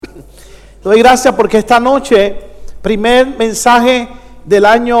Doy gracias porque esta noche, primer mensaje del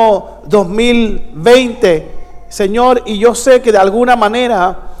año 2020, Señor, y yo sé que de alguna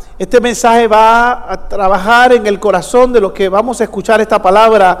manera este mensaje va a trabajar en el corazón de los que vamos a escuchar esta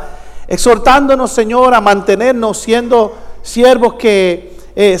palabra, exhortándonos, Señor, a mantenernos siendo siervos que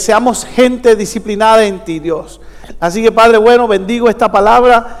seamos gente disciplinada en ti, Dios. Así que, Padre bueno, bendigo esta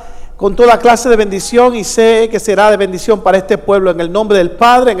palabra con toda clase de bendición y sé que será de bendición para este pueblo, en el nombre del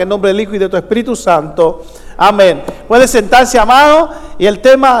Padre, en el nombre del Hijo y de tu Espíritu Santo. Amén. Puede sentarse, amado, y el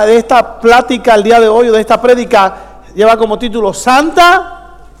tema de esta plática el día de hoy, o de esta prédica, lleva como título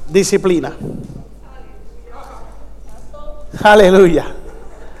Santa Disciplina. Aleluya.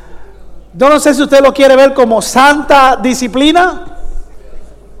 Yo no sé si usted lo quiere ver como Santa Disciplina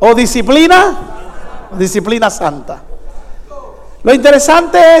o Disciplina Santa. Lo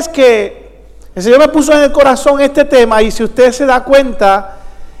interesante es que el Señor me puso en el corazón este tema, y si usted se da cuenta,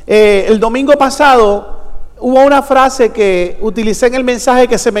 el domingo pasado hubo una frase que utilicé en el mensaje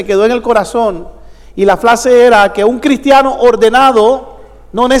que se me quedó en el corazón, y la frase era que un cristiano ordenado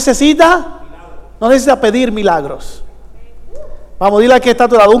no necesita pedir milagros. Vamos, dile al que está a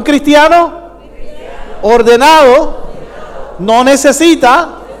tu lado, un cristiano ordenado no necesita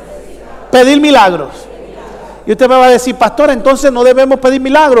pedir milagros. Y usted me va a decir, pastor, entonces no debemos pedir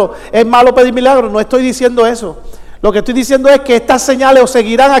milagros, es malo pedir milagros. No estoy diciendo eso. Lo que estoy diciendo es que estas señales os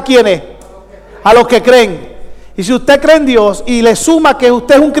seguirán ¿a quiénes? A los que creen. Y si usted cree en Dios y le suma que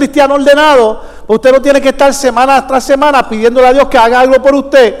usted es un cristiano ordenado, pues usted no tiene que estar semana tras semana pidiéndole a Dios que haga algo por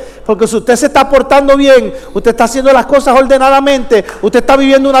usted, porque si usted se está portando bien, usted está haciendo las cosas ordenadamente, usted está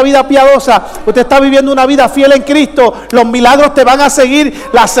viviendo una vida piadosa, usted está viviendo una vida fiel en Cristo, los milagros te van a seguir,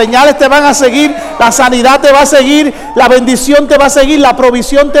 las señales te van a seguir, la sanidad te va a seguir, la bendición te va a seguir, la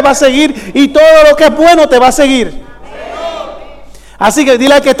provisión te va a seguir, y todo lo que es bueno te va a seguir. Así que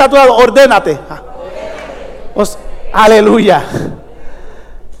dile al que está a tu lado, ordénate. Aleluya.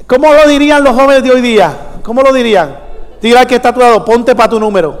 ¿Cómo lo dirían los jóvenes de hoy día? ¿Cómo lo dirían? Dile al que está a tu lado, ponte para tu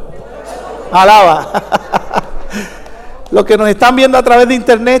número. Alaba. Los que nos están viendo a través de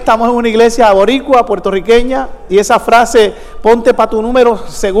internet, estamos en una iglesia boricua, puertorriqueña, y esa frase, ponte para tu número,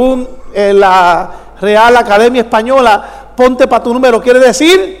 según la Real Academia Española, ponte para tu número, quiere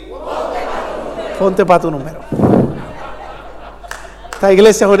decir ponte para tu número. Esta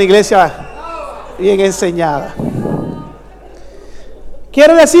iglesia es una iglesia bien enseñada.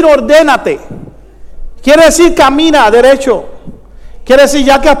 Quiere decir ordénate, quiere decir camina derecho, quiere decir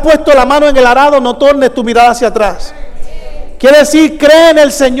ya que has puesto la mano en el arado, no tornes tu mirada hacia atrás. Quiere decir cree en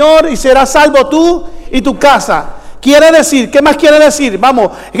el Señor y serás salvo tú y tu casa. Quiere decir, ¿qué más quiere decir?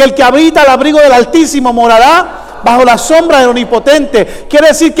 Vamos, el que habita al abrigo del Altísimo morará bajo la sombra del Omnipotente. Quiere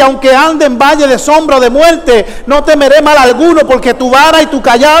decir que aunque ande en valle de sombra o de muerte, no temeré mal alguno, porque tu vara y tu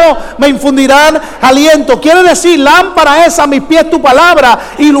callado me infundirán aliento. Quiere decir, lámpara es a mis pies tu palabra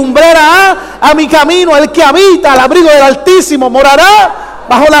y lumbrera a mi camino. El que habita al abrigo del Altísimo morará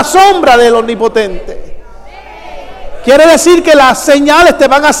bajo la sombra del Omnipotente. Quiere decir que las señales te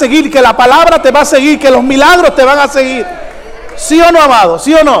van a seguir, que la palabra te va a seguir, que los milagros te van a seguir. ¿Sí o no, amado?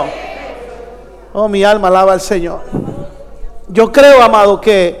 ¿Sí o no? Oh, mi alma alaba al Señor. Yo creo, amado,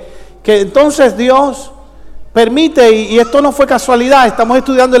 que entonces Dios permite, y esto no fue casualidad, estamos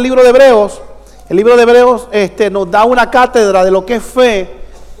estudiando el libro de Hebreos. El libro de Hebreos nos da una cátedra de lo que es fe.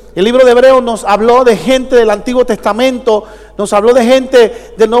 El libro de Hebreos nos habló de gente del Antiguo Testamento, nos habló de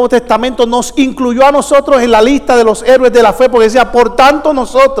gente del Nuevo Testamento, nos incluyó a nosotros en la lista de los héroes de la fe, porque decía, por tanto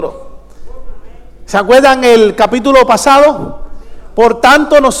nosotros. ¿Se acuerdan el capítulo pasado? Por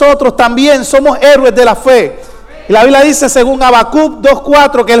tanto nosotros también somos héroes de la fe. Y la Biblia dice, según Habacuc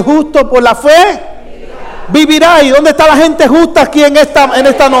 2:4, que el justo por la fe vivirá. ¿Y dónde está la gente justa aquí en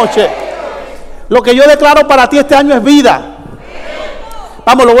esta noche? Lo que yo declaro para ti este año es vida.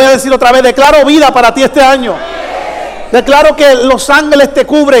 Vamos, lo voy a decir otra vez. Declaro vida para ti este año. Declaro que los ángeles te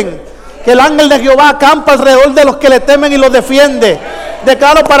cubren, que el ángel de Jehová acampa alrededor de los que le temen y los defiende.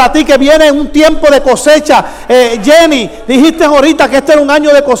 Declaro para ti que viene un tiempo de cosecha. Jenny, dijiste ahorita que este era un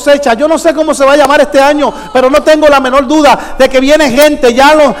año de cosecha. Yo no sé cómo se va a llamar este año, pero no tengo la menor duda de que viene gente.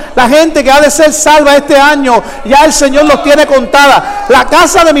 Ya la gente que ha de ser salva este año, ya el Señor los tiene contada. La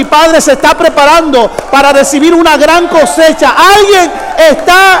casa de mi padre se está preparando para recibir una gran cosecha. Alguien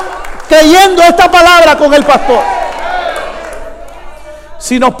está creyendo esta palabra con el pastor.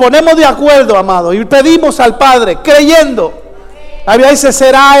 Si nos ponemos de acuerdo, amado, y pedimos al Padre creyendo, la Biblia dice,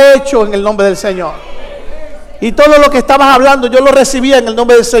 será hecho en el nombre del Señor. Y todo lo que estabas hablando, yo lo recibía en el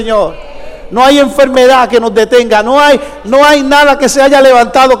nombre del Señor. No hay enfermedad que nos detenga. No hay nada que se haya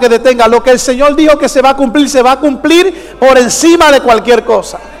levantado que detenga. Lo que el Señor dijo que se va a cumplir por encima de cualquier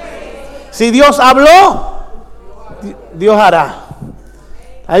cosa. Si Dios habló, Dios hará.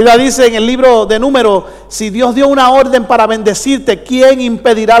 Ahí lo dice en el libro de Números, si Dios dio una orden para bendecirte, ¿quién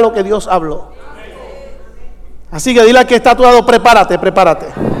impedirá lo que Dios habló? Así que dile al que está a tu lado, prepárate, prepárate.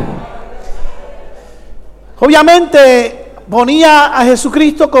 Obviamente ponía a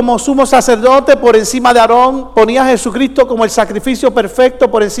Jesucristo como sumo sacerdote por encima de Aarón, ponía a Jesucristo como el sacrificio perfecto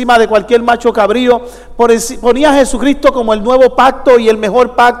por encima de cualquier macho cabrío, ponía a Jesucristo como el nuevo pacto y el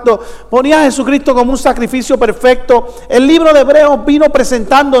mejor pacto, ponía a Jesucristo como un sacrificio perfecto. El libro de Hebreos vino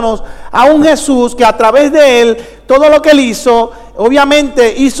presentándonos a un Jesús que a través de él, todo lo que él hizo,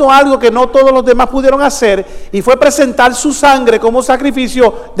 obviamente hizo algo que no todos los demás pudieron hacer, y fue presentar su sangre como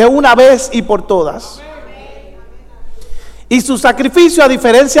sacrificio de una vez y por todas. Y su sacrificio, a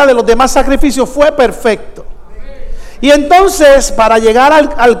diferencia de los demás sacrificios, fue perfecto. Y entonces, para llegar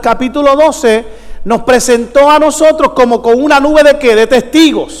al capítulo 12, nos presentó a nosotros como con una nube de ¿qué? De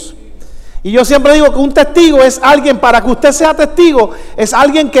testigos. Y yo siempre digo que un testigo es alguien, para que usted sea testigo, es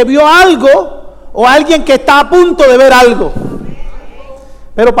alguien que vio algo o alguien que está a punto de ver algo.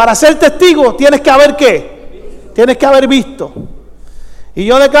 Pero para ser testigo tienes que haber ¿qué? Tienes que haber visto. Y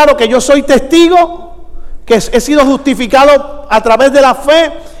yo declaro que yo soy testigo, que he sido justificado a través de la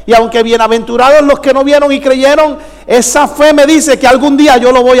fe, y aunque bienaventurados los que no vieron y creyeron, esa fe me dice que algún día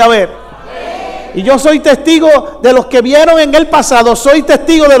yo lo voy a ver. Y yo soy testigo de los que vieron en el pasado, soy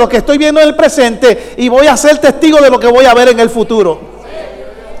testigo de lo que estoy viendo en el presente, y voy a ser testigo de lo que voy a ver en el futuro.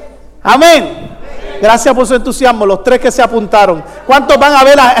 Amén. Gracias por su entusiasmo, los tres que se apuntaron. ¿Cuántos van a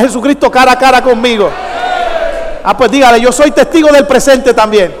ver a Jesucristo cara a cara conmigo? Ah, pues dígale, yo soy testigo del presente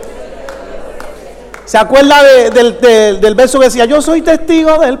también. ¿Se acuerda del verso que decía, yo soy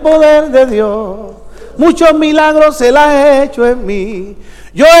testigo del poder de Dios? Muchos milagros Él ha hecho en mí.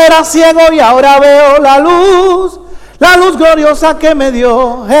 Yo era ciego y ahora veo la luz gloriosa que me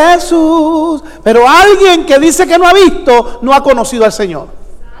dio Jesús. Pero alguien que dice que no ha visto, no ha conocido al Señor.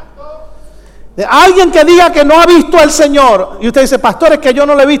 Alguien que diga que no ha visto al Señor, y usted dice, pastor, es que yo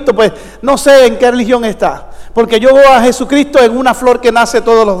no lo he visto, pues no sé en qué religión está. Porque yo veo a Jesucristo en una flor que nace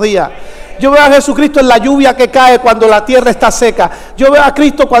todos los días. Yo veo a Jesucristo en la lluvia que cae cuando la tierra está seca. Yo veo a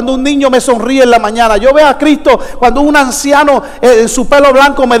Cristo cuando un niño me sonríe en la mañana. Yo veo a Cristo cuando un anciano en su pelo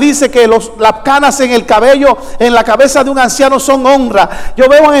blanco me dice que las canas en el cabello, en la cabeza de un anciano son honra. Yo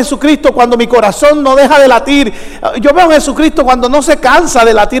veo a Jesucristo cuando mi corazón no deja de latir. Yo veo a Jesucristo cuando no se cansa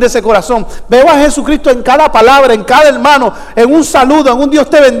de latir ese corazón. Veo a Jesucristo en cada palabra, en cada hermano, en un saludo, en un Dios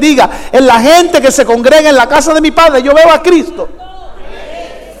te bendiga, en la gente que se congrega en la casa de mi Padre. Yo veo a Cristo.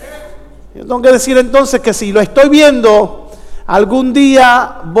 Yo tengo que decir entonces que si lo estoy viendo, algún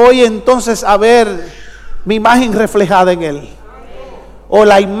día voy entonces a ver mi imagen reflejada en Él, o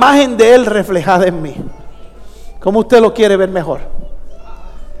la imagen de Él reflejada en mí. ¿Cómo usted lo quiere ver mejor?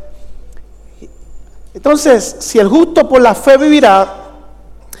 Entonces, si el justo por la fe vivirá,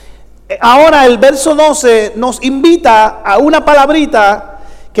 ahora el verso 12 nos invita a una palabrita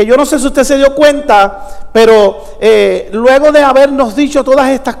que yo no sé si usted se dio cuenta, pero luego de habernos dicho todas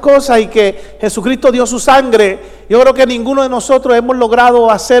estas cosas y que Jesucristo dio su sangre, yo creo que ninguno de nosotros hemos logrado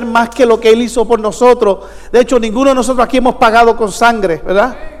hacer más que lo que Él hizo por nosotros. De hecho, ninguno de nosotros aquí hemos pagado con sangre,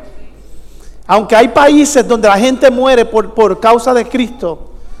 ¿verdad? Aunque hay países donde la gente muere por causa de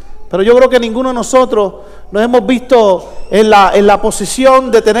Cristo, pero yo creo que ninguno de nosotros nos hemos visto en la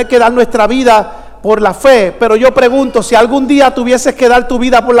posición de tener que dar nuestra vida por la fe. Pero yo pregunto, si algún día tuvieses que dar tu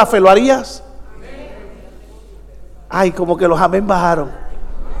vida por la fe, ¿lo harías? Ay, como que los amén bajaron.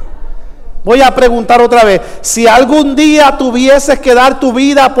 Voy a preguntar otra vez, si algún día tuvieses que dar tu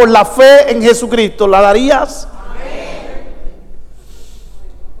vida por la fe en Jesucristo, ¿la darías?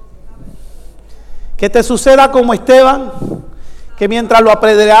 Que te suceda como Esteban, que mientras lo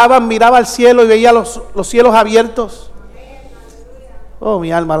apedreaban miraba al cielo y veía los cielos abiertos. Oh,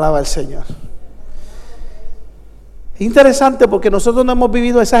 mi alma alaba al Señor. Interesante porque nosotros no hemos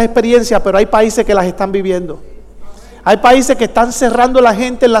vivido esas experiencias, pero hay países que las están viviendo. Hay países que están cerrando a la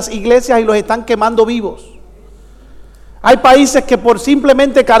gente en las iglesias y los están quemando vivos. Hay países que por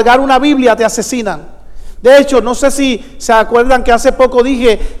simplemente cargar una Biblia te asesinan. De hecho, no sé si se acuerdan que hace poco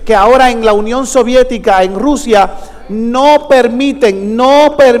dije que ahora en la Unión Soviética, en Rusia, no permiten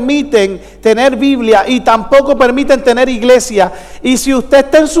tener Biblia y tampoco permiten tener iglesia. Y si usted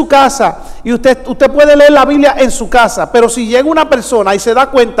está en su casa y usted puede leer la Biblia en su casa, pero si llega una persona y se da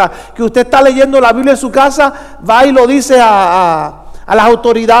cuenta que usted está leyendo la Biblia en su casa, va y lo dice a las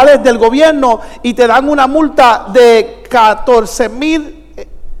autoridades del gobierno y te dan una multa de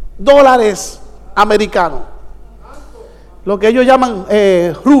 $14,000 americanos, lo que ellos llaman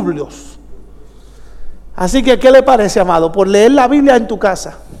rublios. Así que, ¿qué le parece, amado? Por leer la Biblia en tu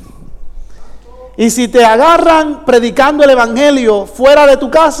casa. y si te agarran predicando el evangelio fuera de tu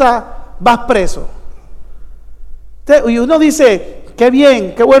casa, vas preso. Y uno dice, qué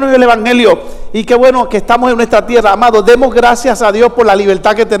bien, qué bueno es el evangelio y qué bueno que estamos en nuestra tierra. Amados, demos gracias a Dios por la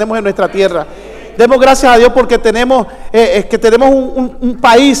libertad que tenemos en nuestra tierra. Demos gracias a Dios porque tenemos un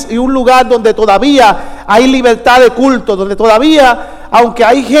país y un lugar donde todavía hay libertad de culto, donde todavía, aunque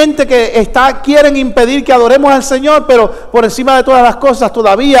hay gente que quieren impedir que adoremos al Señor, pero por encima de todas las cosas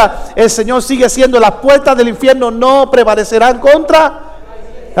todavía el Señor sigue siendo, las puertas del infierno no prevalecerán contra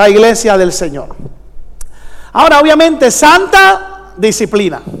la iglesia del Señor. Ahora, obviamente, santa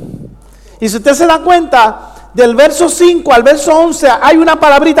disciplina. Y si usted se da cuenta, del verso 5 al verso 11 hay una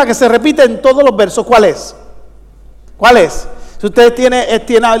palabrita que se repite en todos los versos. ¿Cuál es? ¿Cuál es? Si usted tiene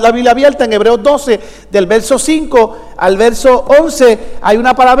la Biblia abierta en Hebreos 12, del verso 5 al verso 11, hay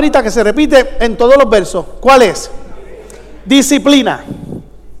una palabrita que se repite en todos los versos. ¿Cuál es? Disciplina.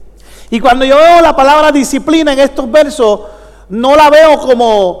 Y cuando yo veo la palabra disciplina en estos versos, no la veo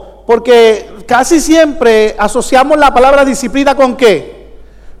como, porque casi siempre asociamos la palabra disciplina ¿con qué?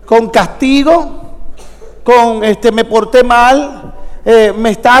 Con castigo, con me porté mal,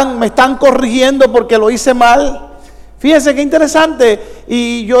 me están corrigiendo porque lo hice mal. Fíjense qué interesante.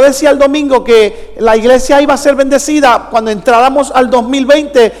 Y yo decía el domingo que la iglesia iba a ser bendecida cuando entráramos al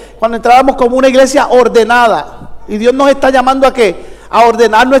 2020, cuando entráramos como una iglesia ordenada. Y Dios nos está llamando ¿a qué? A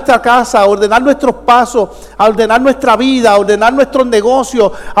ordenar nuestra casa, a ordenar nuestros pasos, a ordenar nuestra vida, a ordenar nuestros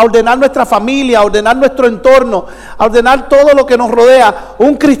negocios, a ordenar nuestra familia, a ordenar nuestro entorno, a ordenar todo lo que nos rodea.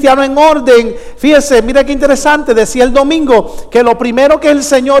 Un cristiano en orden. Fíjese, mira qué interesante, decía el domingo que lo primero que el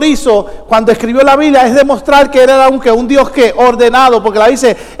Señor hizo cuando escribió la Biblia es demostrar que era un Dios que ordenado, porque la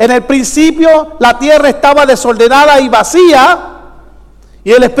dice, en el principio la tierra estaba desordenada y vacía,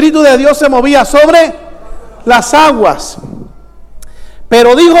 y el Espíritu de Dios se movía sobre las aguas.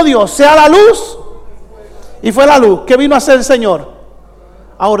 Pero dijo Dios, sea la luz, y fue la luz. ¿Qué vino a hacer el Señor?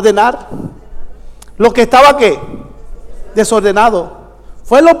 A ordenar lo que estaba ¿qué? Desordenado.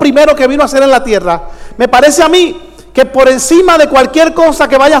 Fue lo primero que vino a hacer en la tierra. Me parece a mí que por encima de cualquier cosa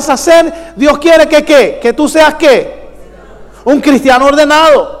que vayas a hacer, Dios quiere que ¿qué? Que tú seas ¿qué? Un cristiano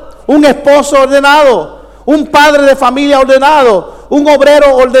ordenado, un esposo ordenado, un padre de familia ordenado, un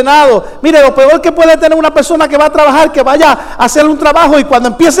obrero ordenado. Mire, lo peor que puede tener una persona que va a trabajar, que vaya a hacer un trabajo y cuando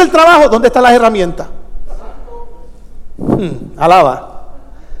empiece el trabajo, ¿dónde están las herramientas? Alaba.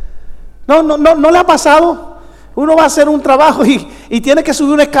 No le ha pasado. Uno va a hacer un trabajo y tiene que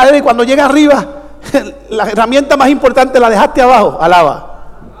subir una escalera y cuando llega arriba, la herramienta más importante la dejaste abajo. Alaba.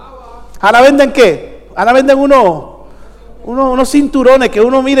 Ahora venden ¿qué? Ahora venden unos cinturones que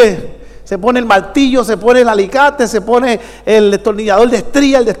uno mire. Se pone el martillo, se pone el alicate, se pone el destornillador de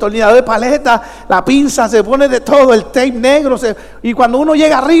estría, el destornillador de paleta, la pinza, se pone de todo, el tape negro. Y cuando uno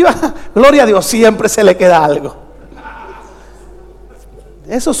llega arriba, gloria a Dios, siempre se le queda algo.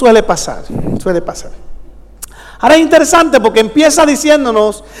 Eso suele pasar, suele pasar. Ahora es interesante porque empieza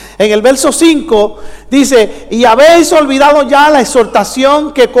diciéndonos en el verso 5, dice, y habéis olvidado ya la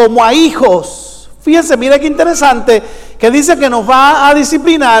exhortación que como a hijos. Fíjense, mire qué interesante, que dice que nos va a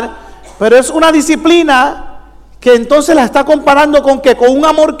disciplinar. Pero es una disciplina que entonces la está comparando con ¿qué? Con un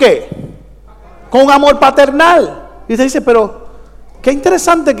amor ¿qué? Con un amor paternal. Y usted dice, pero qué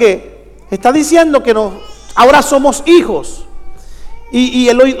interesante que está diciendo que ahora somos hijos.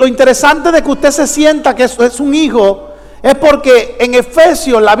 Y lo interesante de que usted se sienta que eso es un hijo es porque en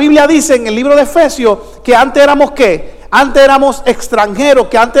Efesios, la Biblia dice en el libro de Efesios que antes éramos ¿qué? Antes éramos extranjeros,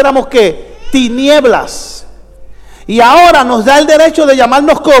 que antes éramos ¿qué? Tinieblas. Y ahora nos da el derecho de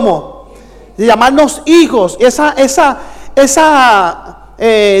llamarnos ¿cómo? De llamarnos hijos. Esa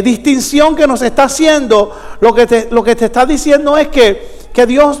distinción que nos está haciendo, lo que te está diciendo es que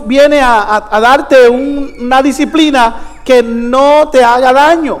Dios viene a darte una disciplina que no te haga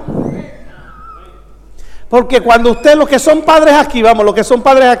daño. Porque cuando los que son padres aquí,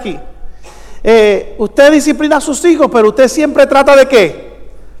 usted disciplina a sus hijos, pero usted siempre trata de ¿qué?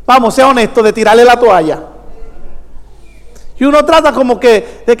 Vamos, sea honesto, de tirarle la toalla. Y uno trata como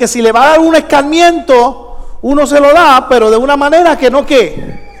de que si le va a dar un escarmiento, uno se lo da, pero de una manera que no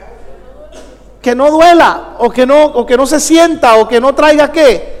duela, o que no se sienta, o que no traiga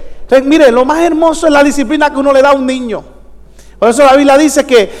 ¿qué? Entonces, mire, lo más hermoso es la disciplina que uno le da a un niño. Por eso la Biblia dice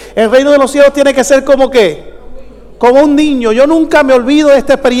que el reino de los cielos tiene que ser como ¿qué? Como un niño. Yo nunca me olvido de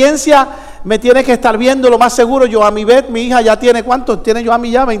esta experiencia. Me tiene que estar viendo lo más seguro. Yo a mi vez, mi hija ya tiene ¿cuántos? Tiene yo a mí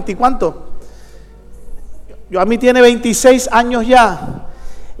ya 20 ¿cuántos? A mí tiene 26 años ya.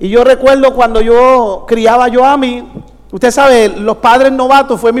 Y yo recuerdo cuando yo criaba a mí, usted sabe, los padres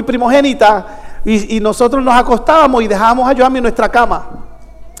novatos, fue mi primogénita, y nosotros nos acostábamos y dejábamos a Yoami en nuestra cama.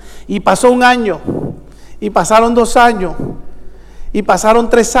 Y pasó un año, y pasaron 2 años, y pasaron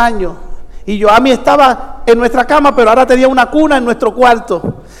 3 años. Y Yoami estaba en nuestra cama, pero ahora tenía una cuna en nuestro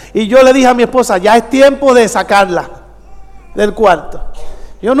cuarto. Y yo le dije a mi esposa, ya es tiempo de sacarla del cuarto.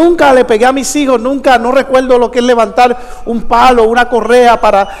 Yo nunca le pegué a mis hijos, no recuerdo lo que es levantar un palo, una correa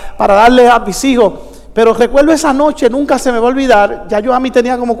para darle a mis hijos. Pero recuerdo esa noche, nunca se me va a olvidar. Ya Yoami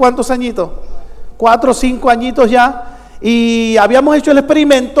tenía como ¿cuántos añitos? 4 o 5 añitos ya. Y habíamos hecho el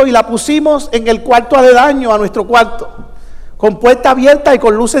experimento y la pusimos en el cuarto aledaño a nuestro cuarto, con puerta abierta y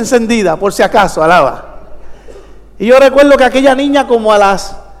con luz encendida, por si acaso, alaba. Y yo recuerdo que aquella niña como a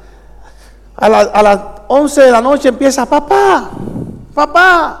las 11 de la noche empieza, papá,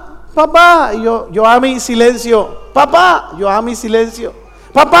 y yo a mi silencio, papá,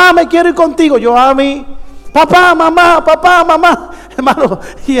 papá, me quiero ir contigo, yo a mi, papá, mamá, hermano,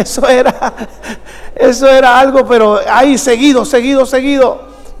 y eso era algo, pero ahí seguido.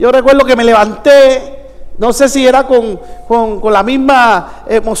 Yo recuerdo que me levanté. No sé si era con la misma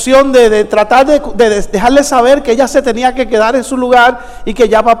emoción de tratar de dejarle saber que ella se tenía que quedar en su lugar y que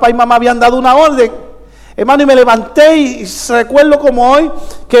ya papá y mamá habían dado una orden. Hermano, y me levanté y recuerdo como hoy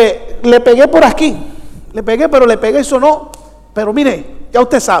que le pegué por aquí. Le pegué y sonó. Pero mire, ya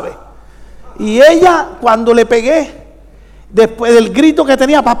usted sabe. Y ella, cuando le pegué, después del grito que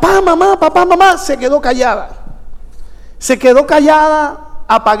tenía, papá, mamá, se quedó callada.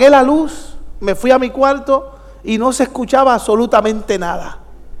 Apagué la luz. Me fui a mi cuarto y no se escuchaba absolutamente nada.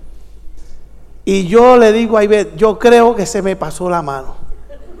 Y yo le digo a Ivette, yo creo que se me pasó la mano.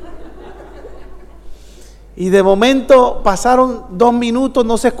 Y de momento pasaron 2 minutos,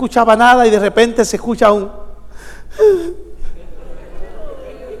 no se escuchaba nada y de repente se escucha un...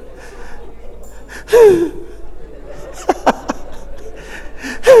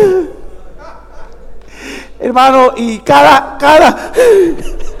 Hermano, y cada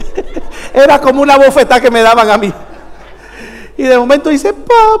era como una bofetada que me daban a mí. Y de momento dice,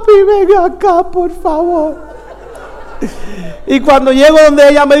 papi, ven acá, por favor. Y cuando llego donde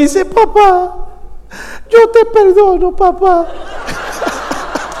ella me dice, papá, yo te perdono, papá.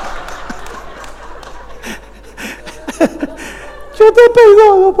 Yo te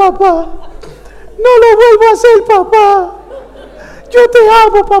perdono, papá. No lo vuelvo a hacer, papá. Yo te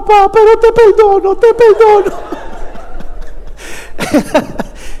amo, papá, pero te perdono.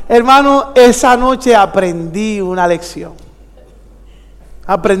 Hermano, esa noche aprendí una lección.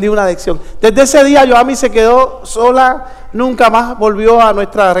 Desde ese día Yoami se quedó sola, nunca más volvió a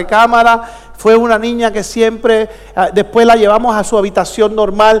nuestra recámara. Fue una niña que siempre, después la llevamos a su habitación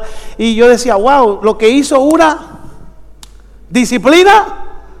normal. Y yo decía, wow, lo que hizo una disciplina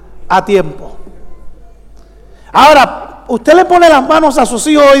a tiempo. Ahora, ¿usted le pone las manos a sus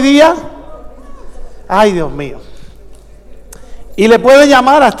hijos hoy día? Ay, Dios mío. Y le puede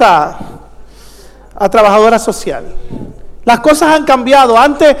llamar hasta a trabajadora social. Las cosas han cambiado.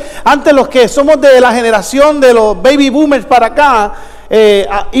 Antes los que somos de la generación de los baby boomers para acá,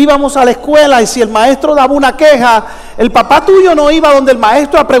 íbamos a la escuela y si el maestro daba una queja, el papá tuyo no iba donde el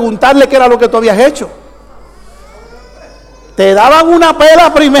maestro a preguntarle qué era lo que tú habías hecho. Te daban una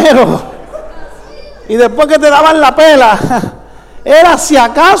pela primero. Y después que te daban la pela, era si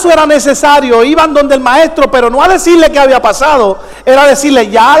acaso era necesario, iban donde el maestro, pero no a decirle qué había pasado, era decirle,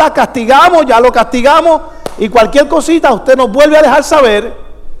 ya la castigamos, ya lo castigamos, y cualquier cosita usted nos vuelve a dejar saber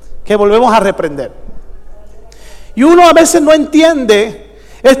que volvemos a reprender. Y uno a veces no entiende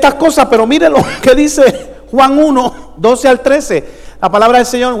estas cosas, pero mire lo que dice Juan 1, 12 al 13, la palabra del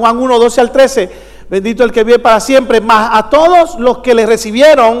Señor, Juan 1, 12 al 13, bendito el que vive para siempre, mas a todos los que le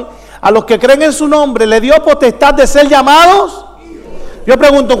recibieron, a los que creen en su nombre, le dio potestad de ser llamados. Yo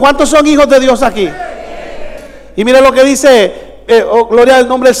pregunto, ¿cuántos son hijos de Dios aquí? Y mire lo que dice, gloria al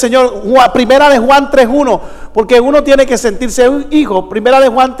nombre del Señor, primera de Juan 3.1, porque uno tiene que sentirse un hijo. Primera de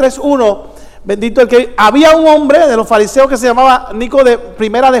Juan 3.1, bendito el que... Había un hombre de los fariseos que se llamaba Nico de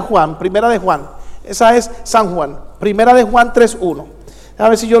Primera de Juan, esa es San Juan, Primera de Juan 3.1. A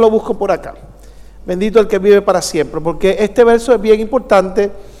ver si yo lo busco por acá. Bendito el que vive para siempre, porque este verso es bien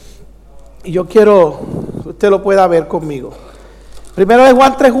importante y yo quiero que usted lo pueda ver conmigo. Primera de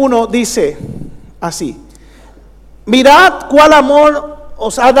Juan 3.1 dice así: mirad cuál amor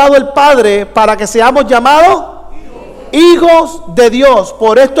os ha dado el Padre para que seamos llamados hijos de Dios.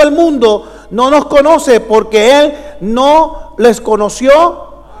 Por esto el mundo no nos conoce, porque Él no los conoció,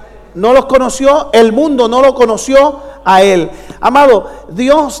 el mundo no lo conoció a Él. Amado,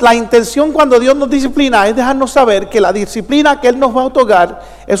 Dios, la intención cuando Dios nos disciplina es dejarnos saber que la disciplina que Él nos va a otorgar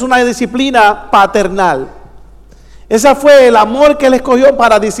es una disciplina paternal. Ese fue el amor que Él escogió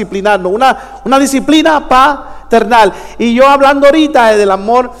para disciplinarnos, una disciplina paternal. maternal. Y yo hablando ahorita del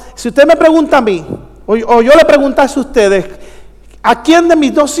amor, si usted me pregunta a mí, o yo le preguntase a ustedes, ¿a quién de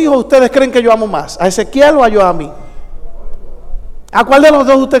mis dos hijos ustedes creen que yo amo más? ¿A Ezequiel o a yo a mí? ¿A cuál de los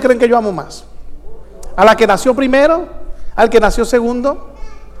dos ustedes creen que yo amo más? ¿A la que nació primero? ¿Al que nació segundo?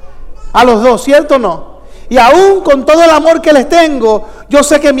 A los dos, ¿cierto o no? Y aún con todo el amor que les tengo, yo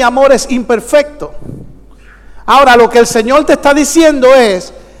sé que mi amor es imperfecto. Ahora, lo que el Señor te está diciendo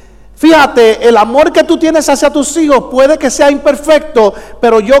es, fíjate, el amor que tú tienes hacia tus hijos puede que sea imperfecto,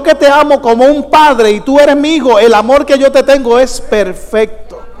 pero yo que te amo como un padre y tú eres mi hijo, el amor que yo te tengo es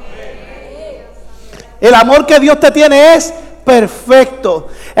perfecto. El amor que Dios te tiene es perfecto.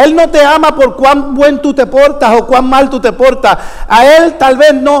 Él no te ama por cuán buen tú te portas o cuán mal tú te portas. A Él tal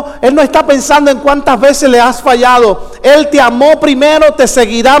vez no, Él no está pensando en cuántas veces le has fallado. Él te amó primero, te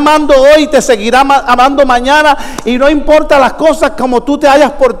seguirá amando hoy, te seguirá amando mañana, y no importa las cosas como tú te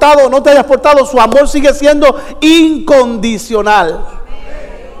hayas portado o no te hayas portado, su amor sigue siendo incondicional.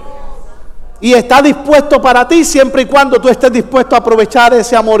 Y está dispuesto para ti siempre y cuando tú estés dispuesto a aprovechar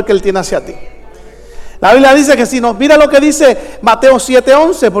ese amor que Él tiene hacia ti. La Biblia dice que si nos mira lo que dice Mateo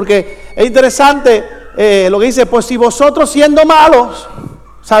 7:11, porque es interesante lo que dice, pues si vosotros siendo malos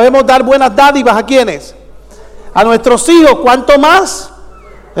sabemos dar buenas dádivas ¿a quiénes? A nuestros hijos, ¿cuánto más?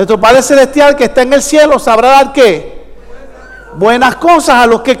 Nuestro Padre Celestial que está en el cielo sabrá dar ¿qué? Buenas cosas a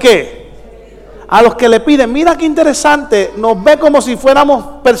los que ¿qué? A los que le piden. Mira qué interesante, nos ve como si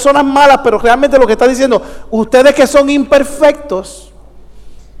fuéramos personas malas, pero realmente lo que está diciendo, ustedes que son imperfectos.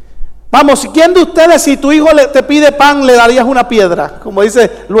 Vamos, ¿quién de ustedes si tu hijo te pide pan le darías una piedra? Como dice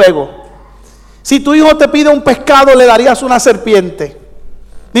luego. Si tu hijo te pide un pescado le darías una serpiente.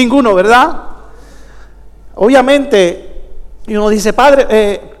 Ninguno, ¿verdad? Obviamente, y uno dice,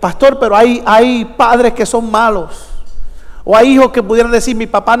 pastor, pero hay padres que son malos. O hay hijos que pudieran decir, mi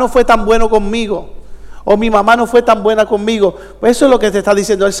papá no fue tan bueno conmigo. O mi mamá no fue tan buena conmigo. Pues eso es lo que te está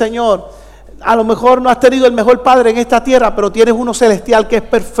diciendo el Señor. A lo mejor no has tenido el mejor padre en esta tierra, pero tienes uno celestial que es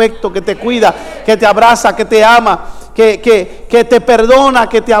perfecto, que te cuida, que te abraza, que te ama, que te perdona,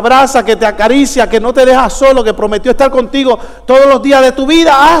 que te abraza, que te acaricia, que no te deja solo, que prometió estar contigo todos los días de tu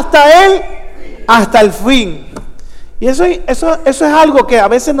vida hasta el fin. Y eso es algo que a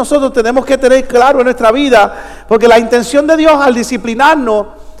veces nosotros tenemos que tener claro en nuestra vida, porque la intención de Dios al disciplinarnos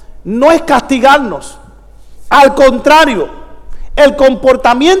no es castigarnos. Al contrario, el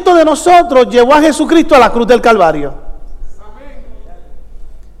comportamiento de nosotros llevó a Jesucristo a la cruz del Calvario.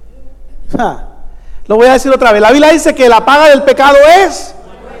 Lo voy a decir otra vez. La Biblia dice que la paga del pecado es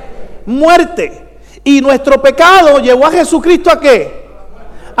muerte. Y nuestro pecado llevó a Jesucristo ¿a qué?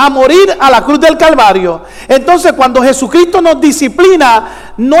 A morir a la cruz del Calvario. Entonces, cuando Jesucristo nos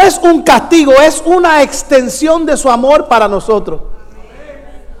disciplina, no es un castigo, es una extensión de su amor para nosotros.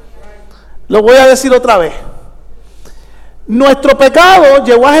 Lo voy a decir otra vez. Nuestro pecado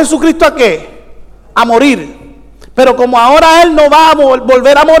llevó a Jesucristo ¿a qué? A morir. Pero como ahora Él no va a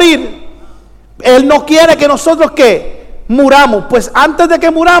volver a morir, Él no quiere que nosotros ¿qué? Muramos. Pues antes de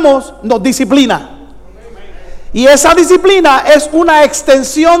que muramos, nos disciplina. Y esa disciplina es una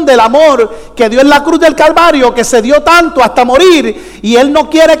extensión del amor que dio en la cruz del Calvario, que se dio tanto hasta morir. Y Él no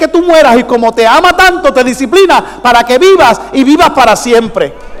quiere que tú mueras, y como te ama tanto, te disciplina para que vivas y vivas para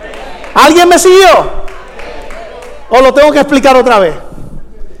siempre. ¿Alguien me siguió? ¿O lo tengo que explicar otra vez?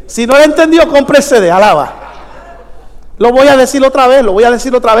 Si no lo entendió, compre el CD, alaba. Lo voy a decir otra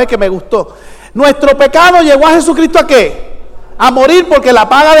vez que me gustó. Nuestro pecado llevó a Jesucristo ¿a qué? A morir, porque la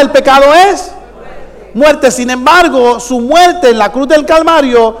paga del pecado es muerte. Sin embargo, su muerte en la cruz del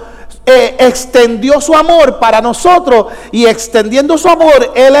Calvario extendió su amor para nosotros, y extendiendo su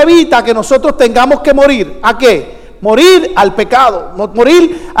amor, Él evita que nosotros tengamos que morir. ¿A qué? Morir al pecado,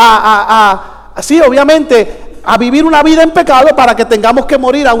 morir sí, obviamente, a vivir una vida en pecado, para que tengamos que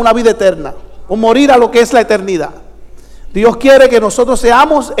morir a una vida eterna, o morir a lo que es la eternidad. Dios quiere que nosotros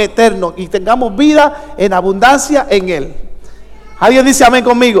seamos eternos y tengamos vida en abundancia en Él. ¿Alguien dice amén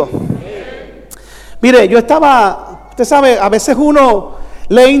conmigo? Mire, usted sabe, a veces uno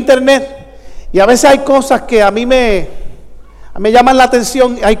lee internet y a veces hay cosas que a mí me llaman la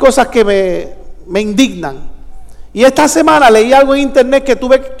atención, hay cosas que me indignan. Y esta semana leí algo en internet que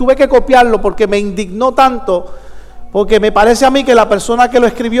tuve que copiarlo porque me indignó tanto, porque me parece a mí que la persona que lo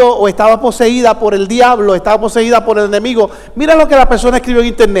escribió o estaba poseída por el diablo, estaba poseída por el enemigo. Mira lo que la persona escribió en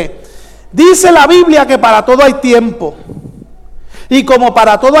internet. Dice la Biblia que para todo hay tiempo. Y como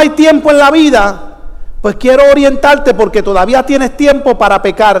para todo hay tiempo en la vida, pues quiero orientarte porque todavía tienes tiempo para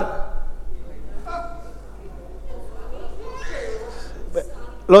pecar.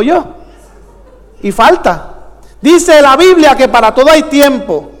 ¿Lo oyó? Y falta. Dice la Biblia que para todo hay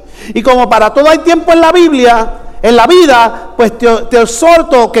tiempo. Y como para todo hay tiempo en la Biblia, en la vida, pues te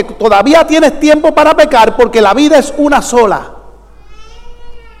exhorto que todavía tienes tiempo para pecar, porque la vida es una sola.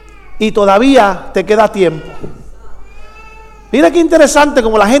 Y todavía te queda tiempo. Mira qué interesante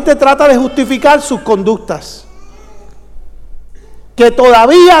como la gente trata de justificar sus conductas. Que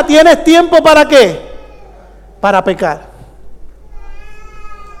todavía tienes tiempo ¿para qué? Para pecar.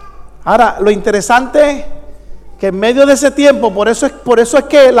 Ahora, lo interesante es que en medio de ese tiempo, por eso es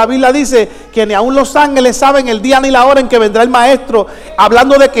que la Biblia dice que ni aun los ángeles saben el día ni la hora en que vendrá el maestro.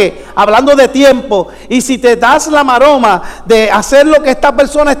 ¿Hablando de qué? Hablando de tiempo. Y si te das la maroma de hacer lo que esta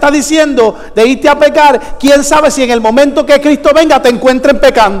persona está diciendo, de irte a pecar, quién sabe si en el momento que Cristo venga te encuentren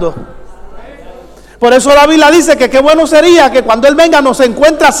pecando. Por eso la Biblia dice que qué bueno sería que cuando Él venga nos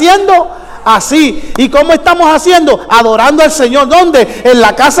encuentre haciendo así. ¿Y cómo estamos haciendo? Adorando al Señor. ¿Dónde? En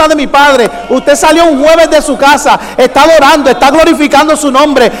la casa de mi Padre. Usted salió un jueves de su casa, está adorando, está glorificando su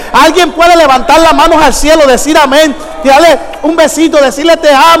nombre. Alguien puede levantar las manos al cielo, decir amén, darle un besito, decirle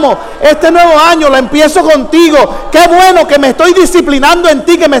te amo. Este nuevo año lo empiezo contigo. Qué bueno que me estoy disciplinando en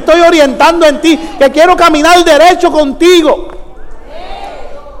ti, que me estoy orientando en ti, que quiero caminar derecho contigo.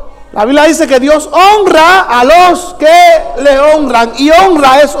 La Biblia dice que Dios honra a los que le honran. Y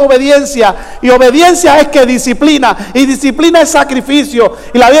honra es obediencia. Y obediencia es que disciplina. Y disciplina es sacrificio.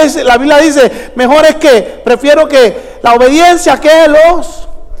 Y la Biblia dice, mejor es que, prefiero que la obediencia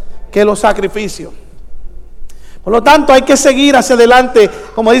que los sacrificios. Por lo tanto, hay que seguir hacia adelante.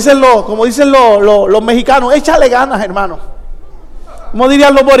 Como dicen los mexicanos, échale ganas, hermano. ¿Cómo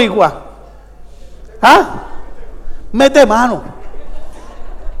dirían los boricuas? ¿Ah? Mete mano.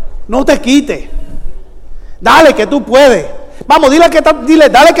 No te quites. Dale que tú puedes. Vamos, dile que está a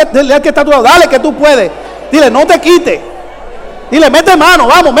tu lado, dale que tú puedes. Dile, no te quites. Dile, mete mano,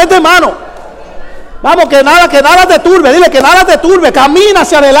 vamos, mete mano. Vamos, que nada te turbe. Dile que nada te turbe. Camina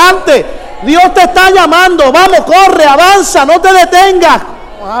hacia adelante. Dios te está llamando. Vamos, corre, avanza, no te detengas.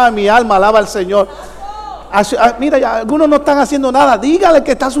 Ay, mi alma alaba al Señor. Mira, ya, algunos no están haciendo nada. Dígale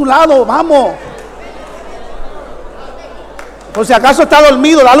que está a su lado, vamos. Por si acaso está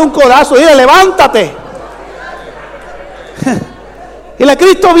dormido, dale un codazo, dile, levántate. Dile,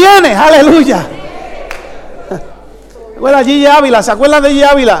 Cristo viene, aleluya. ¿Se acuerdan de Gigi Ávila? ¿Se acuerdan de Gigi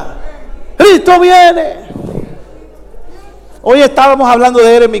Ávila? Cristo viene. Hoy estábamos hablando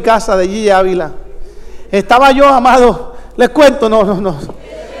de él en mi casa, de Gigi Ávila. Estaba yo, amado, les cuento, no.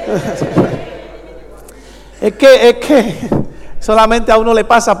 Es que solamente a uno le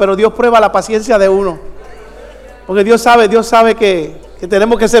pasa, pero Dios prueba la paciencia de uno. Porque Dios sabe que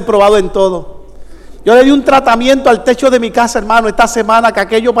tenemos que ser probados en todo. Yo le di un tratamiento al techo de mi casa, hermano, esta semana, que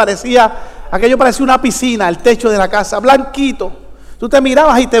aquello parecía una piscina, el techo de la casa, blanquito. Tú te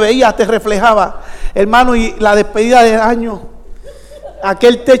mirabas y te veías, te reflejaba, hermano, y la despedida del año.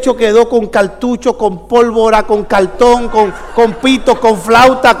 Aquel techo quedó con cartucho, con pólvora, con cartón, con pitos, con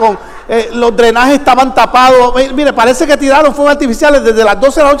flauta, los drenajes estaban tapados. Mire, parece que tiraron fuegos artificiales desde las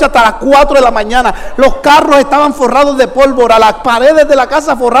 12 de la noche hasta las 4 de la mañana. Los carros estaban forrados de pólvora, las paredes de la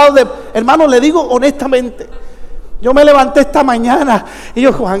casa forradas de... Hermano, le digo honestamente, yo me levanté esta mañana y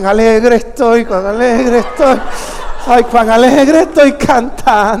yo, cuán alegre estoy. Ay, cuán alegre estoy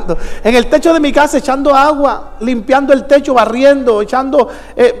cantando. En el techo de mi casa echando agua, limpiando el techo, barriendo, echando...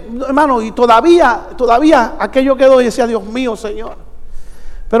 hermano, y todavía aquello quedó y decía, Dios mío, Señor.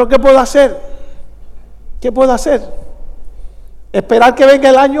 Pero ¿qué puedo hacer? ¿Qué puedo hacer? Esperar que venga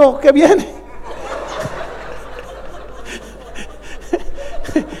el año que viene.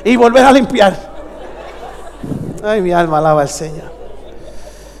 Y volver a limpiar. Ay, mi alma alaba al Señor.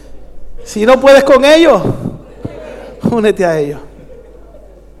 Si no puedes con ellos, únete a ellos.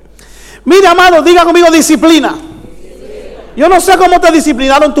 Mira, amado, diga conmigo disciplina. Yo no sé cómo te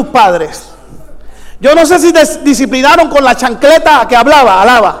disciplinaron tus padres. Yo no sé si te disciplinaron con la chancleta que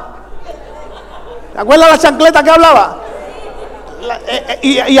alaba. ¿Te acuerdas la chancleta que hablaba?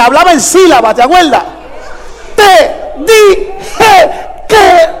 Y hablaba en sílabas, ¿te acuerdas? Te dije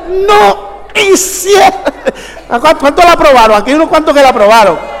que no hiciera. ¿Cuántos la aprobaron? Aquí hay unos cuantos que la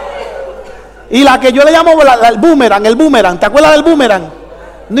aprobaron. Y la que yo le llamo el boomerang, ¿te acuerdas del boomerang?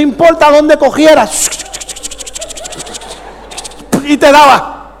 No importa dónde cogieras, y te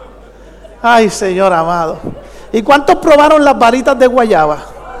daba. Ay, Señor amado. ¿Y cuántos probaron las varitas de guayaba?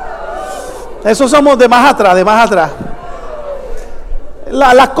 Esos somos de más atrás.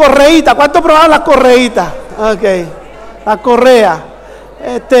 Las correitas. ¿Cuántos probaron las correitas? Ok. Las correas.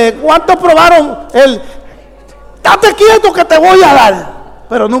 ¿Cuántos probaron el date quieto que te voy a dar?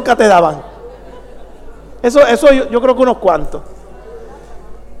 Pero nunca te daban. Eso yo creo que unos cuantos.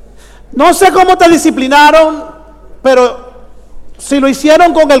 No sé cómo te disciplinaron, pero si lo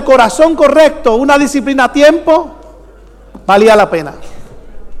hicieron con el corazón correcto, una disciplina a tiempo, valía la pena.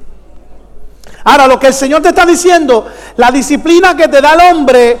 Ahora, lo que el Señor te está diciendo, la disciplina que te da el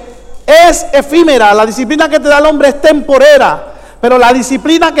hombre es efímera, la disciplina que te da el hombre es temporera, pero la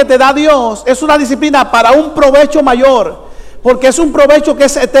disciplina que te da Dios es una disciplina para un provecho mayor, porque es un provecho que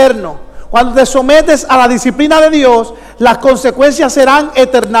es eterno. Cuando te sometes a la disciplina de Dios, las consecuencias serán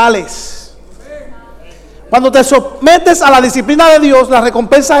eternales. Cuando te sometes a la disciplina de Dios, la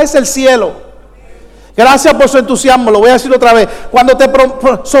recompensa es el cielo. Gracias por su entusiasmo, lo voy a decir otra vez. Cuando te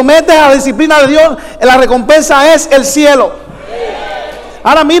sometes a la disciplina de Dios, la recompensa es el cielo.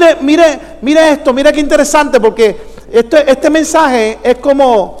 Ahora mire esto, mire qué interesante, porque este mensaje es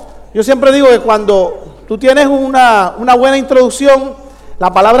como, yo siempre digo que cuando tú tienes una buena introducción,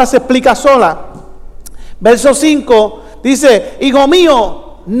 la palabra se explica sola. Verso 5 dice: hijo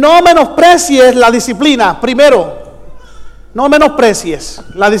mío, no menosprecies la disciplina. Primero, no menosprecies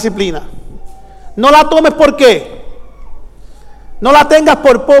la disciplina. No la tomes por qué. No la tengas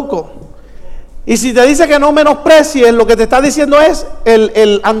por poco. Y si te dice que no menosprecies, lo que te está diciendo es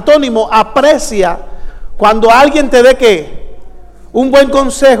el antónimo: aprecia cuando alguien te dé ¿qué? Un buen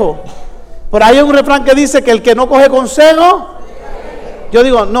consejo. Por ahí hay un refrán que dice que el que no coge consejo, yo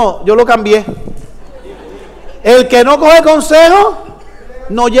digo, no, yo lo cambié. El que no coge consejo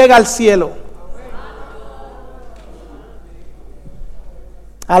no llega al cielo.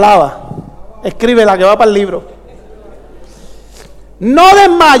 Alaba. Escríbela que va para el libro. No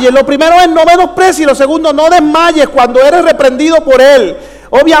desmayes. Lo primero es no menosprecies. Y lo segundo, no desmayes cuando eres reprendido por él.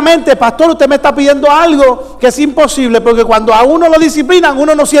 Obviamente, pastor, usted me está pidiendo algo que es imposible, porque cuando a uno lo disciplinan,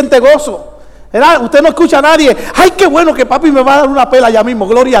 uno no siente gozo, ¿verdad? Usted no escucha a nadie: ay, qué bueno que papi me va a dar una pela ya mismo,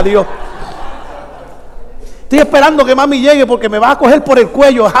 gloria a Dios. Estoy esperando que mami llegue porque me va a coger por el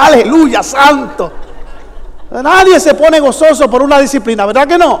cuello, aleluya, santo. Nadie se pone gozoso por una disciplina, ¿verdad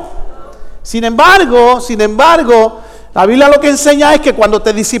que no? Sin embargo, la Biblia lo que enseña es que cuando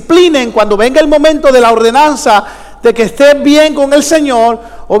te disciplinen, cuando venga el momento de la ordenanza, de que estés bien con el Señor,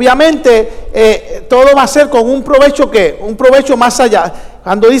 obviamente todo va a ser con un provecho ¿qué? Un provecho más allá.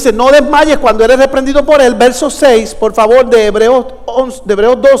 Cuando dice no desmayes cuando eres reprendido por él, verso 6, por favor, de Hebreos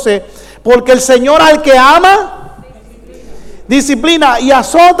 12, porque el Señor al que ama, disciplina y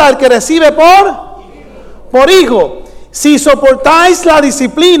azota al que recibe por hijo. Si soportáis la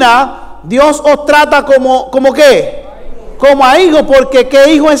disciplina, Dios os trata como ¿qué? Como a hijo, porque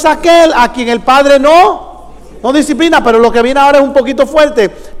 ¿qué hijo es aquel a quien el Padre no disciplina? Pero lo que viene ahora es un poquito fuerte.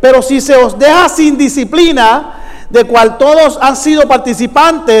 Pero si se os deja sin disciplina, de cual todos han sido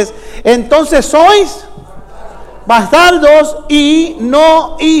participantes, entonces sois bastardos y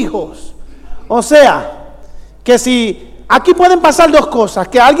no hijos. O sea, que si aquí pueden pasar dos cosas: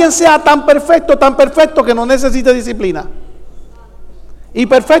 que alguien sea tan perfecto que no necesite disciplina, y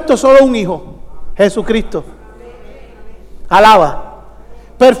perfecto solo un hijo, Jesucristo. Alaba.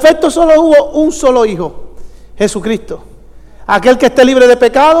 Perfecto solo hubo un solo hijo, Jesucristo. Aquel que esté libre de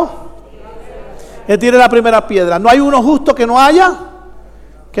pecado, que tire la primera piedra. No hay uno justo que no haya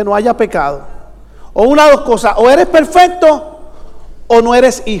pecado. O una de dos cosas: o eres perfecto o no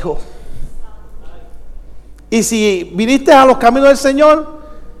eres hijo. Y si viniste a los caminos del Señor,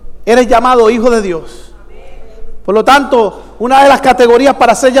 eres llamado hijo de Dios. Por lo tanto, una de las categorías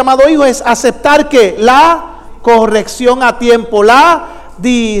para ser llamado hijo es aceptar que la corrección a tiempo, la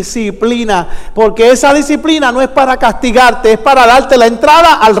disciplina, porque esa disciplina no es para castigarte, es para darte la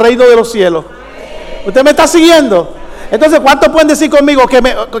entrada al reino de los cielos. ¿Usted me está siguiendo? Entonces, ¿cuántos pueden decir conmigo que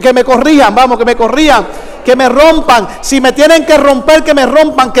me corrijan? Vamos, que me corrijan, que me rompan. Si me tienen que romper, que me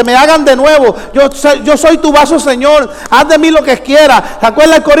rompan, que me hagan de nuevo. Yo soy tu vaso, Señor. Haz de mí lo que quieras. ¿Te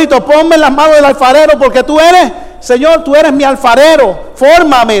acuerdas el corito? Ponme en las manos del alfarero, porque tú eres, Señor, tú eres mi alfarero.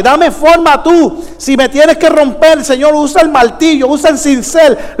 Fórmame, dame forma tú. Si me tienes que romper, Señor, usa el martillo, usa el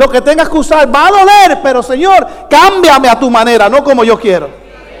cincel, lo que tengas que usar. Va a doler, pero Señor, cámbiame a tu manera, no como yo quiero.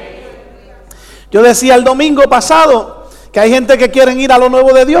 Yo decía el domingo pasado que hay gente que quieren ir a lo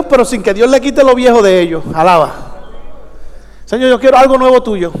nuevo de Dios, pero sin que Dios le quite lo viejo de ellos. Alaba. Señor, yo quiero algo nuevo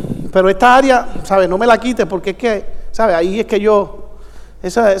tuyo, pero esta área, ¿sabes? No me la quites, porque es que, ¿sabes? Ahí es que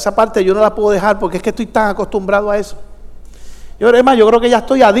esa parte yo no la puedo dejar, porque es que estoy tan acostumbrado a eso. Yo creo que ya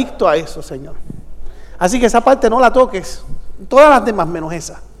estoy adicto a eso, Señor. Así que esa parte no la toques. Todas las demás menos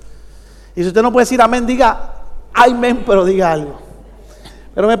esa. Y si usted no puede decir amén, diga amén, pero diga algo.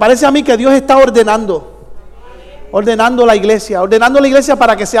 Pero me parece a mí que Dios está ordenando la iglesia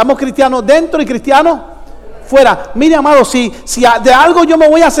para que seamos cristianos dentro y cristianos fuera. Mire, amado, si de algo yo me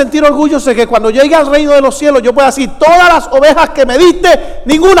voy a sentir orgulloso, es que cuando llegue al reino de los cielos yo pueda decir: todas las ovejas que me diste,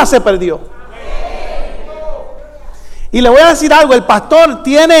 ninguna se perdió. Y le voy a decir algo, el pastor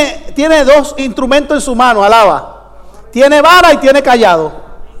tiene dos instrumentos en su mano, alaba. Tiene vara y tiene callado.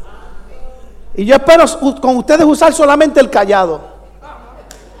 Y yo espero con ustedes usar solamente el callado.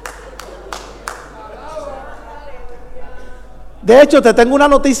 De hecho, te tengo una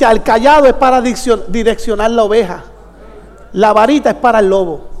noticia, el callado es para direccionar la oveja. La varita es para el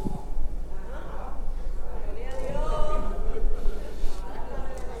lobo.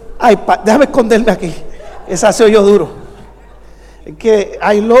 Ay, déjame esconderme aquí. Esa se oyó duro. Es que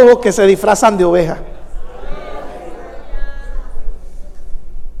hay lobos que se disfrazan de oveja.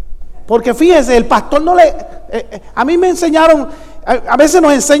 Porque fíjese, el pastor no le... a mí me enseñaron, a veces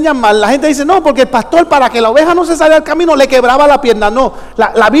nos enseñan mal. La gente dice, no, porque el pastor para que la oveja no se saliera del camino le quebraba la pierna. No,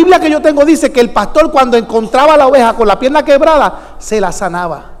 la Biblia que yo tengo dice que el pastor cuando encontraba a la oveja con la pierna quebrada, se la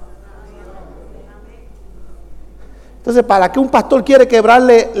sanaba. Entonces, ¿para qué un pastor quiere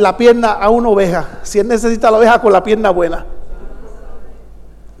quebrarle la pierna a una oveja si él necesita a la oveja con la pierna buena?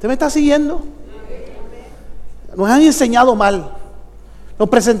 ¿Usted me está siguiendo? Nos han enseñado mal. Nos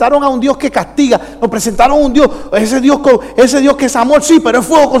presentaron a un Dios que castiga. Nos presentaron a un Dios, ese Dios que es amor, sí, pero es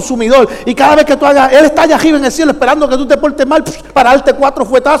fuego consumidor. Y cada vez que tú hagas, Él está allá arriba en el cielo esperando que tú te portes mal para darte 4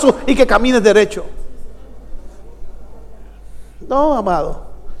 fuetazos y que camines derecho. No,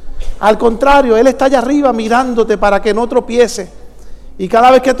 amado. Al contrario, Él está allá arriba mirándote para que no tropiece. Y cada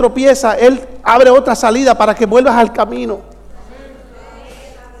vez que tropieza, Él abre otra salida para que vuelvas al camino.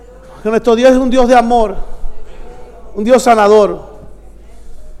 Porque nuestro Dios es un Dios de amor, un Dios sanador.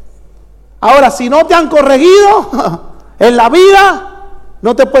 Ahora, si no te han corregido en la vida,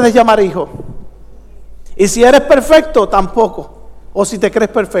 no te puedes llamar hijo. Y si eres perfecto, tampoco. O si te crees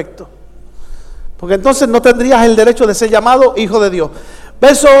perfecto. Porque entonces no tendrías el derecho de ser llamado hijo de Dios.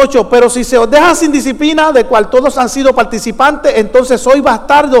 Verso 8, pero si se os deja sin disciplina, de cual todos han sido participantes, entonces sois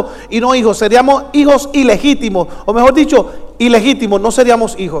bastardos y no hijos. Seríamos hijos ilegítimos. O mejor dicho, ilegítimos, no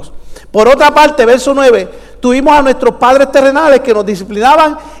seríamos hijos. Por otra parte, verso 9, tuvimos a nuestros padres terrenales que nos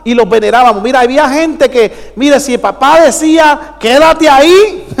disciplinaban y los venerábamos. Mira, había gente que, mira, si el papá decía, quédate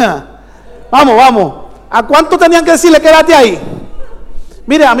ahí, vamos. ¿A cuánto tenían que decirle, quédate ahí?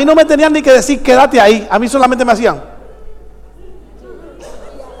 Mire, a mí no me tenían ni que decir, quédate ahí. A mí solamente me hacían.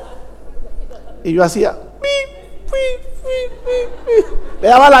 Y yo hacía, me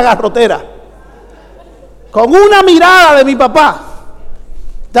daba la garrotera. Con una mirada de mi papá,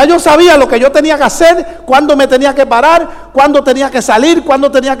 ya yo sabía lo que yo tenía que hacer, cuándo me tenía que parar, cuándo tenía que salir,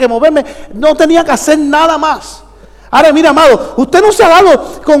 cuándo tenía que moverme. No tenía que hacer nada más. Ahora, mira, amado, usted no se ha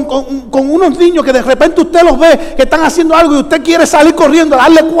dado con unos niños que de repente usted los ve que están haciendo algo y usted quiere salir corriendo,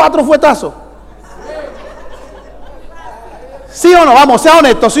 darle 4 fuetazos. ¿Sí o no? Vamos, sea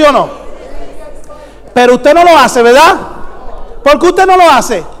honesto, ¿sí o no? Pero usted no lo hace, ¿verdad? ¿Por qué usted no lo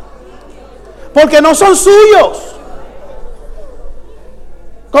hace? Porque no son suyos.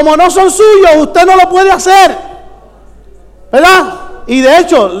 Como no son suyos, usted no lo puede hacer, ¿verdad? Y de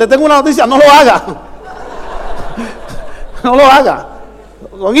hecho, le tengo una noticia, no lo haga. No lo haga.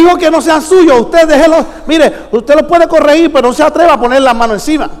 Con hijos que no sean suyos, usted déjelo. Mire, usted los puede corregir, pero no se atreva a poner la mano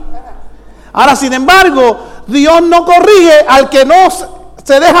encima. Ahora, sin embargo, Dios no corrige al que no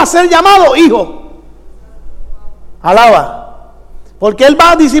se deja ser llamado hijo. Alaba. Porque Él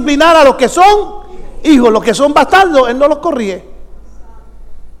va a disciplinar a los que son hijos, los que son bastardos, Él no los corrige.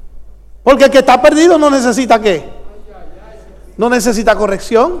 Porque el que está perdido no necesita ¿qué? No necesita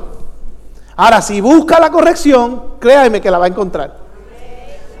corrección. Ahora, si busca la corrección, créame que la va a encontrar.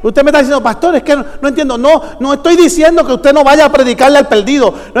 Usted me está diciendo, pastor, es que no entiendo. No estoy diciendo que usted no vaya a predicarle al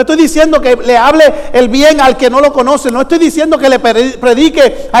perdido. No estoy diciendo que le hable el bien al que no lo conoce. No estoy diciendo que le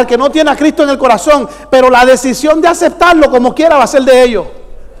predique al que no tiene a Cristo en el corazón. Pero la decisión de aceptarlo como quiera va a ser de ellos.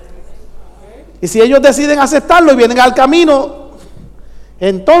 Y si ellos deciden aceptarlo y vienen al camino,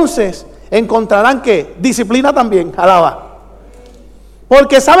 entonces encontrarán que disciplina también, alaba.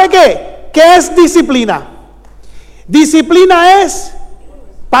 Porque ¿sabe qué? ¿Qué es disciplina? Disciplina es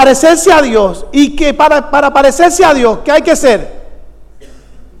parecerse a Dios. Y que para parecerse a Dios, ¿qué hay que ser?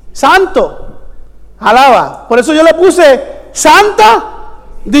 Santo. Alaba. Por eso yo le puse santa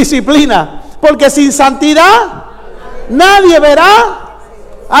disciplina. Porque sin santidad nadie verá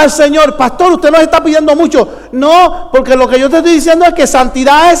al Señor. Pastor, usted nos está pidiendo mucho. No, porque lo que yo te estoy diciendo es que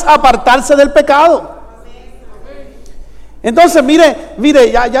santidad es apartarse del pecado. Entonces,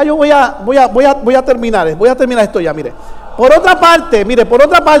 mire, ya yo voy a terminar. Voy a terminar esto ya, mire. Por otra parte,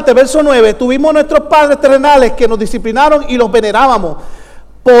 verso 9, tuvimos nuestros padres terrenales que nos disciplinaron y los venerábamos.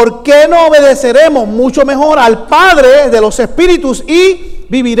 ¿Por qué no obedeceremos mucho mejor al Padre de los Espíritus y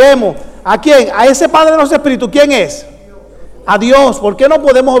viviremos? ¿A quién? A ese Padre de los Espíritus. ¿Quién es? A Dios. ¿Por qué no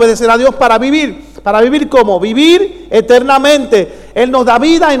podemos obedecer a Dios para vivir? ¿Para vivir cómo? Vivir eternamente. Él nos da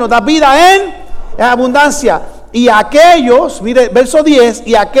vida y nos da vida en abundancia. Y aquellos, mire, verso 10,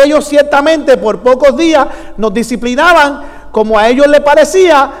 y aquellos ciertamente por pocos días nos disciplinaban como a ellos les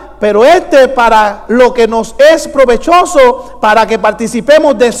parecía, pero para lo que nos es provechoso, para que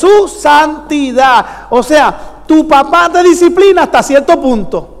participemos de su santidad. O sea, tu papá te disciplina hasta cierto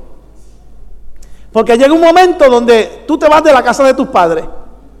punto. Porque llega un momento donde tú te vas de la casa de tus padres.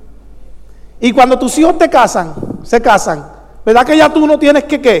 Y cuando tus hijos se casan, ¿verdad que ya tú no tienes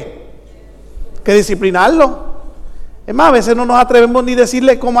que disciplinarlo? Es más, a veces no nos atrevemos ni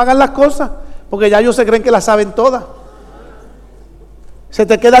decirles cómo hagan las cosas, porque ya ellos se creen que las saben todas. Se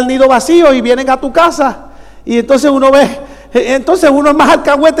te queda el nido vacío y vienen a tu casa y entonces uno es más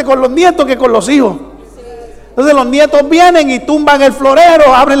alcahuete con los nietos que con los hijos. Entonces los nietos vienen y tumban el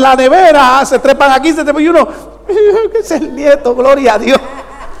florero, abren la nevera, se trepan aquí, se trepan y uno, ¿qué es el nieto? Gloria a Dios.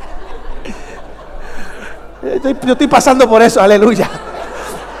 Yo estoy pasando por eso, aleluya.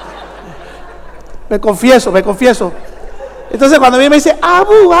 Me confieso. Entonces cuando viene me dice,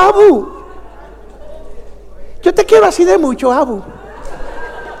 Abu, yo te quiero así de mucho, Abu.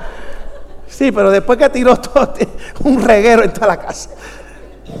 Sí, pero después que tiró todo un reguero en toda la casa.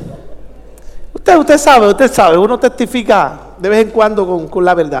 Usted sabe, uno testifica de vez en cuando con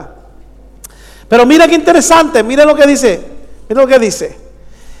la verdad. Pero mira qué interesante, mire lo que dice.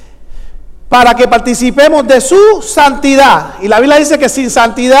 Para que participemos de su santidad. Y la Biblia dice que sin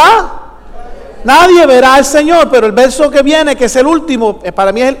santidad nadie verá al Señor. Pero el verso que viene, que es el último,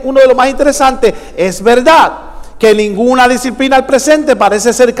 para mí es uno de los más interesantes, es verdad que ninguna disciplina al presente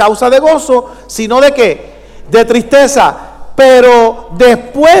parece ser causa de gozo, sino de ¿qué? De tristeza. Pero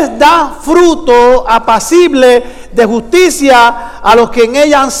después da fruto apacible de justicia a los que en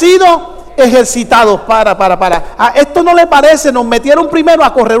ella han sido ejercitados. A esto no le parece, nos metieron primero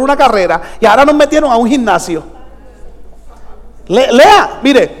a correr una carrera y ahora nos metieron a un gimnasio. Lea,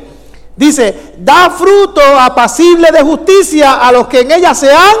 mire, dice, da fruto apacible de justicia a los que en ella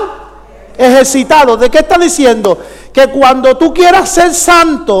se han ejercitado. ¿De qué está diciendo? Que cuando tú quieras ser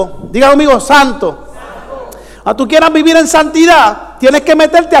santo, diga conmigo, santo. Cuando tú quieras vivir en santidad, tienes que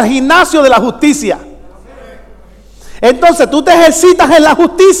meterte al gimnasio de la justicia. Entonces tú te ejercitas en la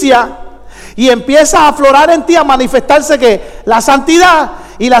justicia y empieza a aflorar en ti, a manifestarse que la santidad,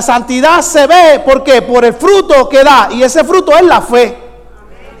 y la santidad se ve, ¿por qué? Por el fruto que da, y ese fruto es la fe.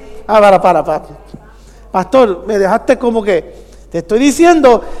 Para. Pastor, me dejaste como que, te estoy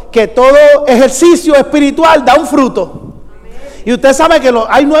diciendo que todo ejercicio espiritual da un fruto. Y usted sabe que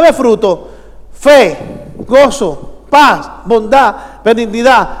hay 9 frutos: fe, gozo, paz, bondad,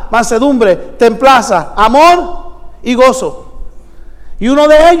 benignidad, mansedumbre, templanza, amor y gozo. Y uno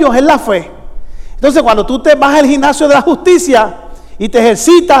de ellos es la fe. Entonces cuando tú te vas al gimnasio de la justicia y te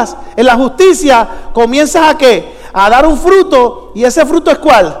ejercitas en la justicia, comienzas a ¿qué? A dar un fruto. ¿Y ese fruto es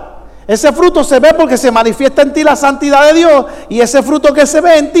cuál? Ese fruto se ve porque se manifiesta en ti la santidad de Dios, y ese fruto que se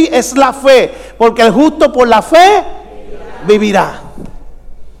ve en ti es la fe, porque el justo por la fe vivirá.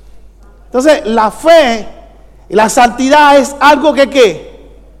 Entonces la fe y la santidad es algo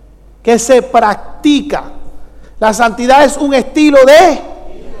que se practica. La santidad es un estilo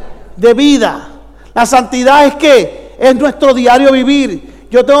de vida. La santidad es es nuestro diario vivir.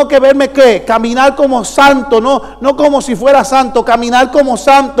 Yo tengo que verme caminar como santo, no como si fuera santo, caminar como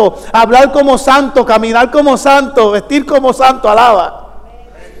santo, hablar como santo, caminar como santo, vestir como santo, alaba.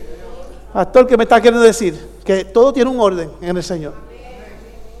 Pastor, ¿qué me está queriendo decir? Que todo tiene un orden en el Señor.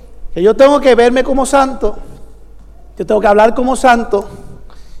 Que yo tengo que verme como santo, yo tengo que hablar como santo,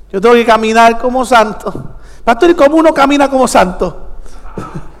 yo tengo que caminar como santo. Pastor, ¿y cómo uno camina como santo?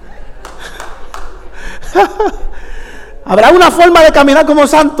 ¿Habrá una forma de caminar como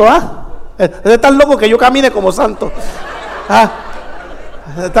santo? Es tan loco que yo camine como santo.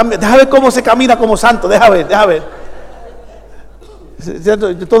 Deja ver cómo se camina como santo. Deja ver.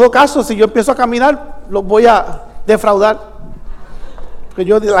 En todo caso, si yo empiezo a caminar, los voy a defraudar. Porque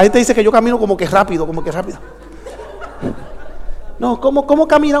la gente dice que yo camino como que rápido. No, ¿cómo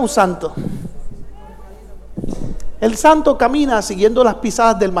camina un santo? El santo camina siguiendo las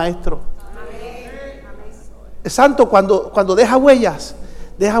pisadas del maestro. El santo cuando deja huellas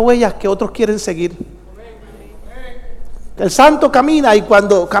que otros quieren seguir. El santo camina, y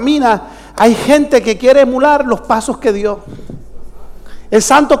cuando camina hay gente que quiere emular los pasos que dio. El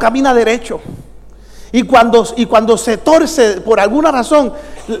santo camina derecho. Y cuando se torce por alguna razón,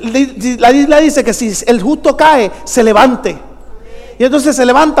 la Biblia dice que si el justo cae, se levante. Y entonces se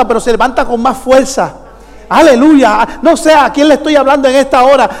levanta, pero se levanta con más fuerza. Aleluya. No sé a quién le estoy hablando en esta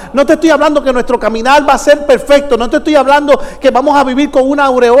hora. No te estoy hablando que nuestro caminar va a ser perfecto. No te estoy hablando que vamos a vivir con una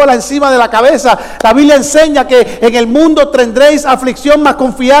aureola encima de la cabeza. La Biblia enseña que en el mundo tendréis aflicción, mas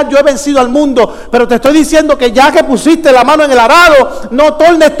confiad, yo he vencido al mundo. Pero te estoy diciendo que ya que pusiste la mano en el arado, no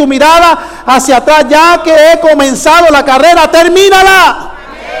tornes tu mirada hacia atrás. Ya que he comenzado la carrera, termínala.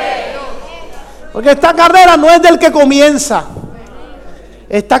 Porque esta carrera no es del que comienza.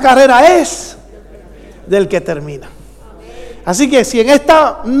 Esta carrera es del que termina. Así que si en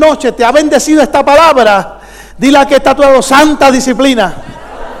esta noche te ha bendecido esta palabra, dile a que está a tu lado: santa disciplina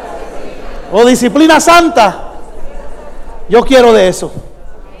o disciplina santa. Yo quiero de eso.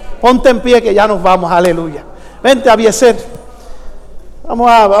 Ponte en pie que ya nos vamos. Aleluya. Vente, Abieser. Vamos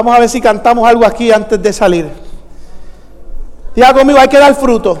a ver si cantamos algo aquí antes de salir. Diga conmigo: hay que dar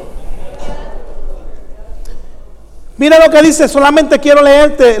fruto. Mira lo que dice, solamente quiero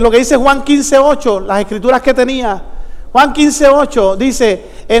leerte lo que dice Juan 15:8, las escrituras que tenía. Juan 15:8 dice: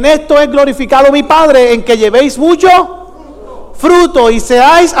 en esto es glorificado mi Padre, en que llevéis mucho fruto y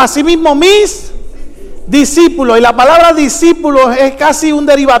seáis asimismo mis discípulos. Y la palabra discípulo es casi un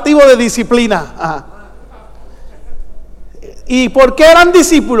derivativo de disciplina. Ajá. ¿Y por qué eran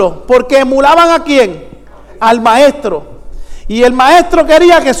discípulos? Porque emulaban ¿a quién? Al maestro. Y el maestro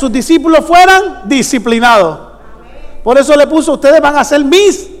quería que sus discípulos fueran disciplinados. Por eso le puso: ustedes van a ser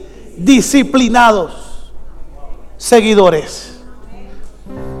mis disciplinados seguidores.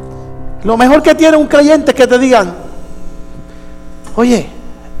 Lo mejor que tiene un creyente es que te digan: oye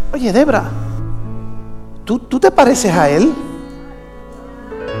Debra, ¿tú te pareces a él?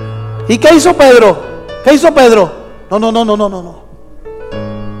 ¿Y qué hizo Pedro? ¿Qué hizo Pedro? No.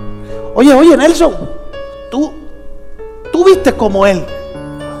 Oye Nelson, tú viste como él.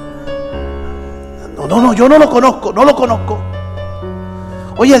 No, yo no lo conozco.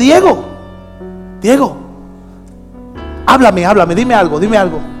 Oye, Diego, háblame, dime algo.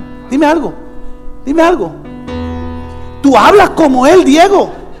 Tú hablas como él,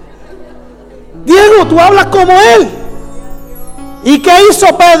 Diego, tú hablas como él. ¿Y qué hizo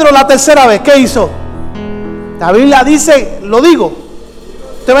Pedro la tercera vez? ¿Qué hizo? La Biblia dice, lo digo.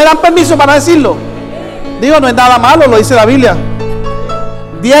 ¿Ustedes me dan permiso para decirlo? Digo, no es nada malo, lo dice la Biblia.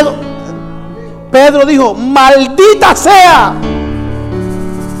 Pedro dijo: maldita sea,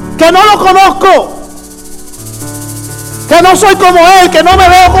 que no lo conozco, que no soy como él, que no me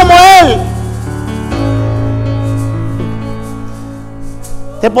veo como él.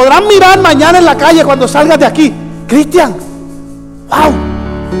 Te podrán mirar mañana en la calle cuando salgas de aquí: Cristian, wow,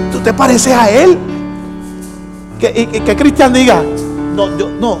 ¿tú te pareces a él? Que Cristian diga: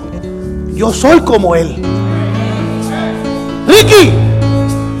 yo soy como él. Ricky,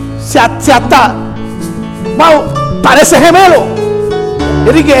 se hasta, wow, parece gemelo.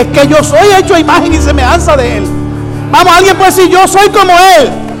 Ricky, es que yo soy hecho a imagen y semejanza de él. Vamos, alguien puede decir: yo soy como él,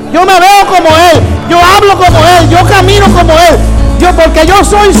 yo me veo como él, yo hablo como él, yo camino como él. Porque yo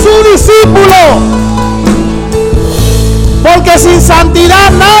soy su discípulo. Porque sin santidad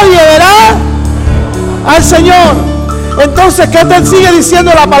nadie verá al Señor. Entonces, ¿qué te sigue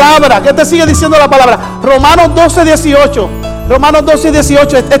diciendo la palabra? Romanos 12:18.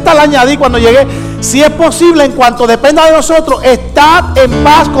 Esta la añadí cuando llegué. Si es posible, en cuanto dependa de nosotros, estad en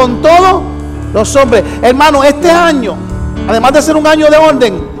paz con todos los hombres. Hermano, este año, además de ser un año de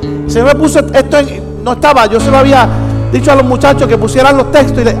orden, se me puso esto no estaba, yo se lo había dicho a los muchachos que pusieran los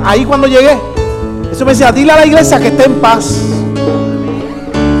textos, y ahí cuando llegué, eso me decía: dile a la iglesia que esté en paz.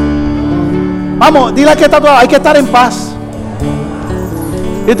 Vamos, dile que hay que estar en paz.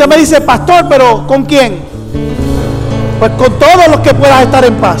 Y usted me dice: pastor, pero ¿con quién? Pues con todos los que puedas estar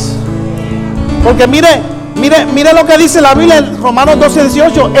en paz. Porque mire lo que dice la Biblia en Romanos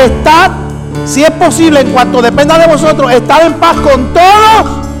 12:18. Estad, si es posible, en cuanto dependa de vosotros, estad en paz con todos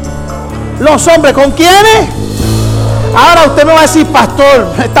los hombres. ¿Con quiénes? Ahora usted me va a decir: pastor,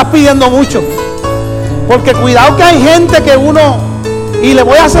 me estás pidiendo mucho. Porque cuidado que hay gente que y le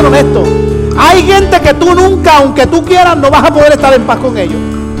voy a ser honesto, hay gente que tú nunca, aunque tú quieras, no vas a poder estar en paz con ellos.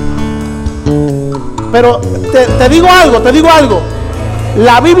 Pero te digo algo.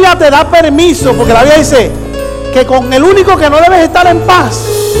 La Biblia te da permiso, porque la Biblia dice que con el único que no debes estar en paz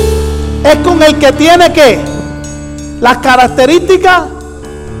es con el que tiene las características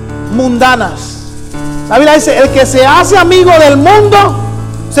mundanas. La Biblia dice: el que se hace amigo del mundo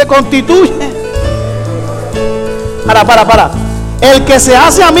se constituye. Para. El que se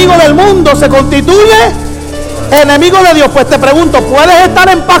hace amigo del mundo se constituye enemigo de Dios. Pues te pregunto: ¿puedes estar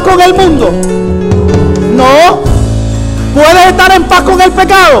en paz con el mundo? No. ¿Puedes estar en paz con el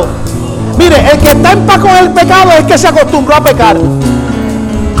pecado? Mire, el que está en paz con el pecado es que se acostumbró a pecar.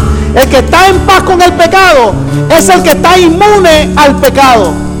 El que está en paz con el pecado es el que está inmune al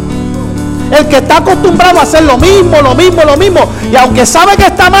pecado. El que está acostumbrado a hacer lo mismo. Y aunque sabe que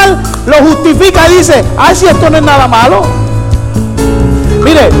está mal, lo justifica y dice, ay, si esto no es nada malo.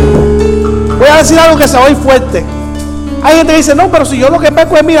 Mire, voy a decir algo que se oye fuerte. Hay gente que dice, no, pero si yo lo que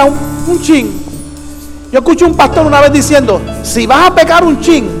peco es, mira, un chin. Yo escuché un pastor una vez diciendo, si vas a pecar un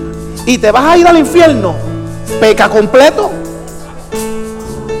chin y te vas a ir al infierno, peca completo.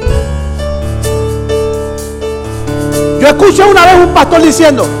 Yo escuché una vez un pastor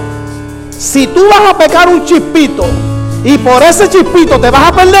diciendo, si tú vas a pecar un chispito y por ese chispito te vas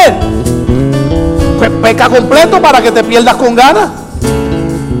a perder, pues peca completo para que te pierdas con ganas.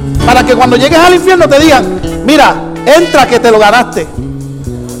 Para que cuando llegues al infierno te digan, mira, entra que te lo ganaste.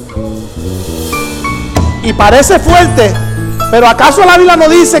 Y parece fuerte, pero ¿acaso la Biblia no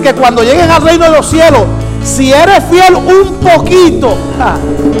dice que cuando llegues al reino de los cielos, si eres fiel un poquito,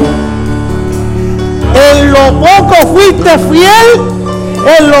 en lo poco fuiste fiel,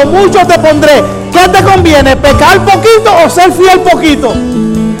 en lo mucho te pondré? ¿Qué te conviene? ¿Pecar poquito o ser fiel poquito?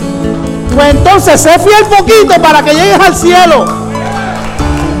 Pues entonces sé fiel poquito para que llegues al cielo.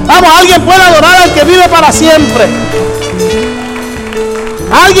 Vamos, alguien puede adorar al que vive para siempre.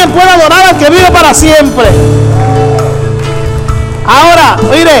 Alguien puede adorar al que vive para siempre. Ahora,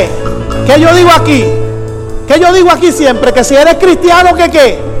 mire, ¿qué yo digo aquí? ¿Qué yo digo aquí siempre? Que si eres cristiano,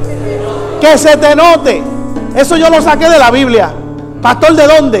 que se te note. Eso yo lo saqué de la Biblia. Pastor, ¿de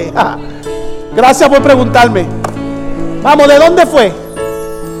dónde? Gracias por preguntarme. Vamos, ¿de dónde fue?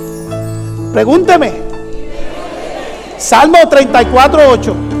 Pregúnteme. Salmo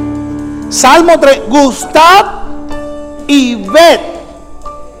 34:8. Salmo 3. Gustad y ved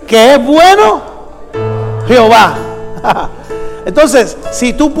que es bueno Jehová. Entonces,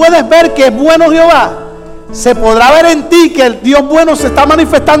 si tú puedes ver que es bueno Jehová, se podrá ver en ti que el Dios bueno se está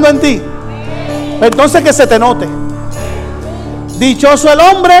manifestando en ti. Entonces que se te note. Dichoso el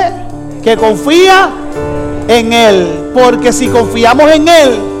hombre que confía en Él, porque si confiamos en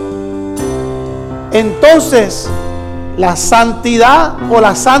Él, entonces la santidad o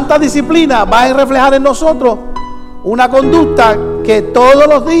la santa disciplina va a reflejar en nosotros una conducta que todos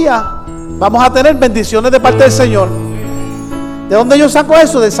los días vamos a tener bendiciones de parte del Señor. ¿De dónde yo saco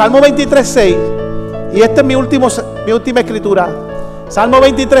eso? De Salmo 23:6. Y esta es mi última escritura. Salmo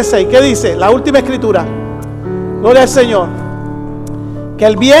 23:6. ¿Qué dice? La última escritura. Gloria al Señor. Que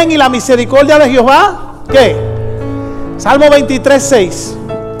el bien y la misericordia de Jehová, ¿qué? Salmo 23:6.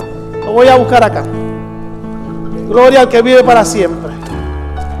 Lo voy a buscar acá. Gloria al que vive para siempre.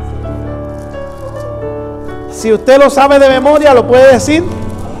 Si usted lo sabe de memoria, lo puede decir.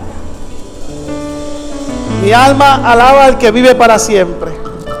 Mi alma alaba al que vive para siempre.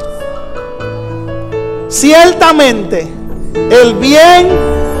 Ciertamente, el bien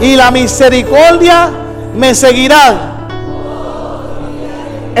y la misericordia me seguirán.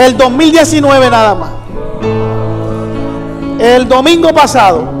 El 2019 nada más. El domingo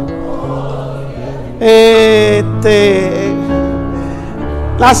pasado.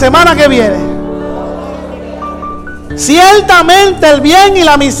 La semana que viene. Ciertamente el bien y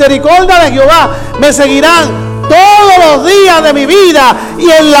la misericordia de Jehová me seguirán todos los días de mi vida, y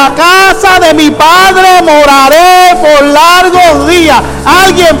en la casa de mi Padre moraré por largos días.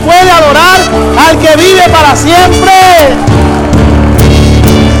 ¿Alguien puede adorar al que vive para siempre?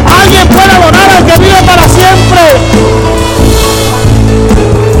 ¿Alguien puede adorar al que vive para siempre?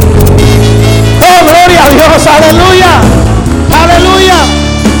 Oh, gloria a Dios, aleluya, aleluya,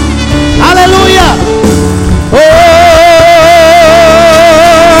 aleluya.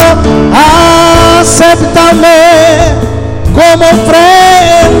 Acéptame como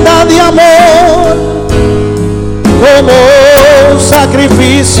ofrenda de amor, como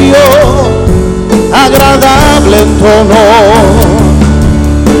sacrificio agradable en tu honor,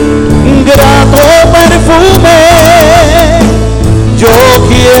 grato perfume, yo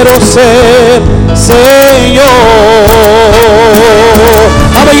quiero ser, Señor.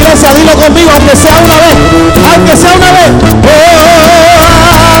 Vamos, iglesia, dilo conmigo, aunque sea una vez, aunque sea una vez.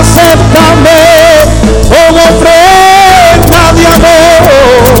 Oh, acéptame como ofrenda de amor,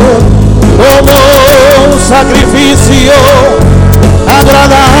 como sacrificio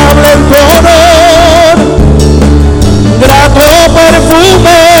agradable en tu honor, grato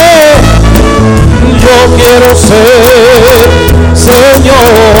perfume, yo quiero ser,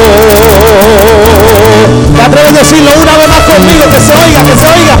 Señor. ¿Te atreves a decirlo una vez más conmigo? Que se oiga, que se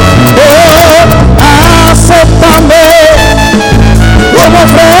oiga. Oh, acéptame como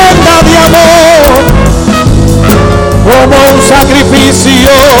ofrenda de amor, como un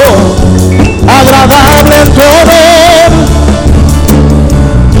sacrificio agradable en tu honor,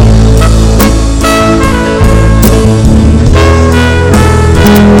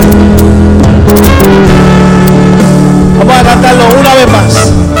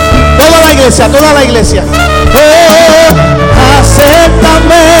 iglesia, toda la iglesia. Oh,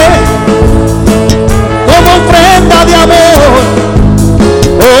 acéptame como ofrenda de amor,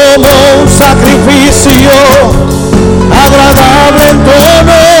 como un sacrificio agradable en tu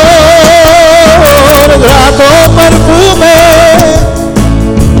honor, grato perfume.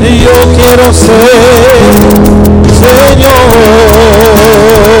 Yo quiero ser, Señor.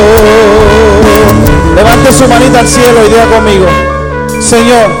 Levante su manita al cielo y diga conmigo: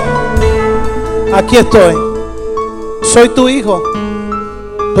 Señor, aquí estoy. Soy tu hijo.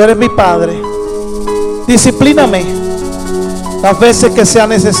 Tú eres mi padre. Disciplíname las veces que sea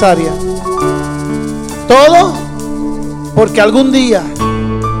necesaria. Todo porque algún día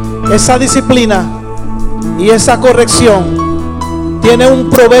esa disciplina y esa corrección tiene un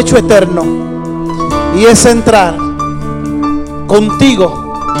provecho eterno, y es entrar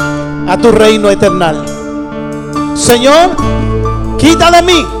contigo a tu reino eternal. Señor, quita de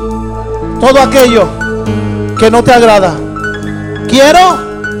mí todo aquello que no te agrada. Quiero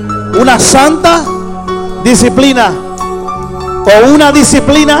una santa disciplina, o una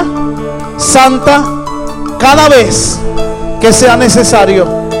disciplina santa cada vez que sea necesario.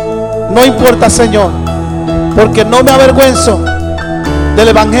 No importa, Señor, porque no me avergüenzo del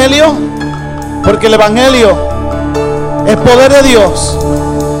evangelio, porque el evangelio es poder de Dios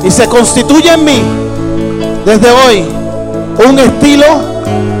y se constituye en mí desde hoy un estilo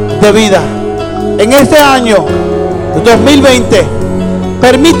de vida. En este año 2020,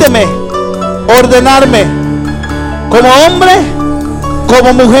 permíteme ordenarme como hombre,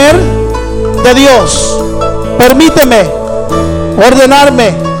 como mujer de Dios. Permíteme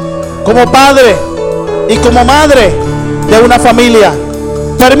ordenarme como padre y como madre de una familia.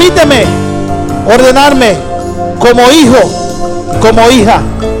 Permíteme ordenarme como hijo, como hija.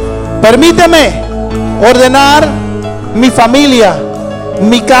 Permíteme ordenar mi familia,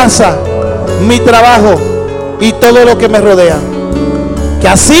 mi casa, mi trabajo y todo lo que me rodea. Que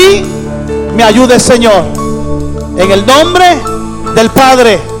así me ayude, Señor, en el nombre del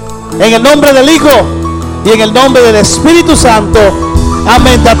Padre, en el nombre del Hijo y en el nombre del Espíritu Santo.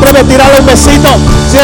 Amén. Te atreves a tirarle un besito.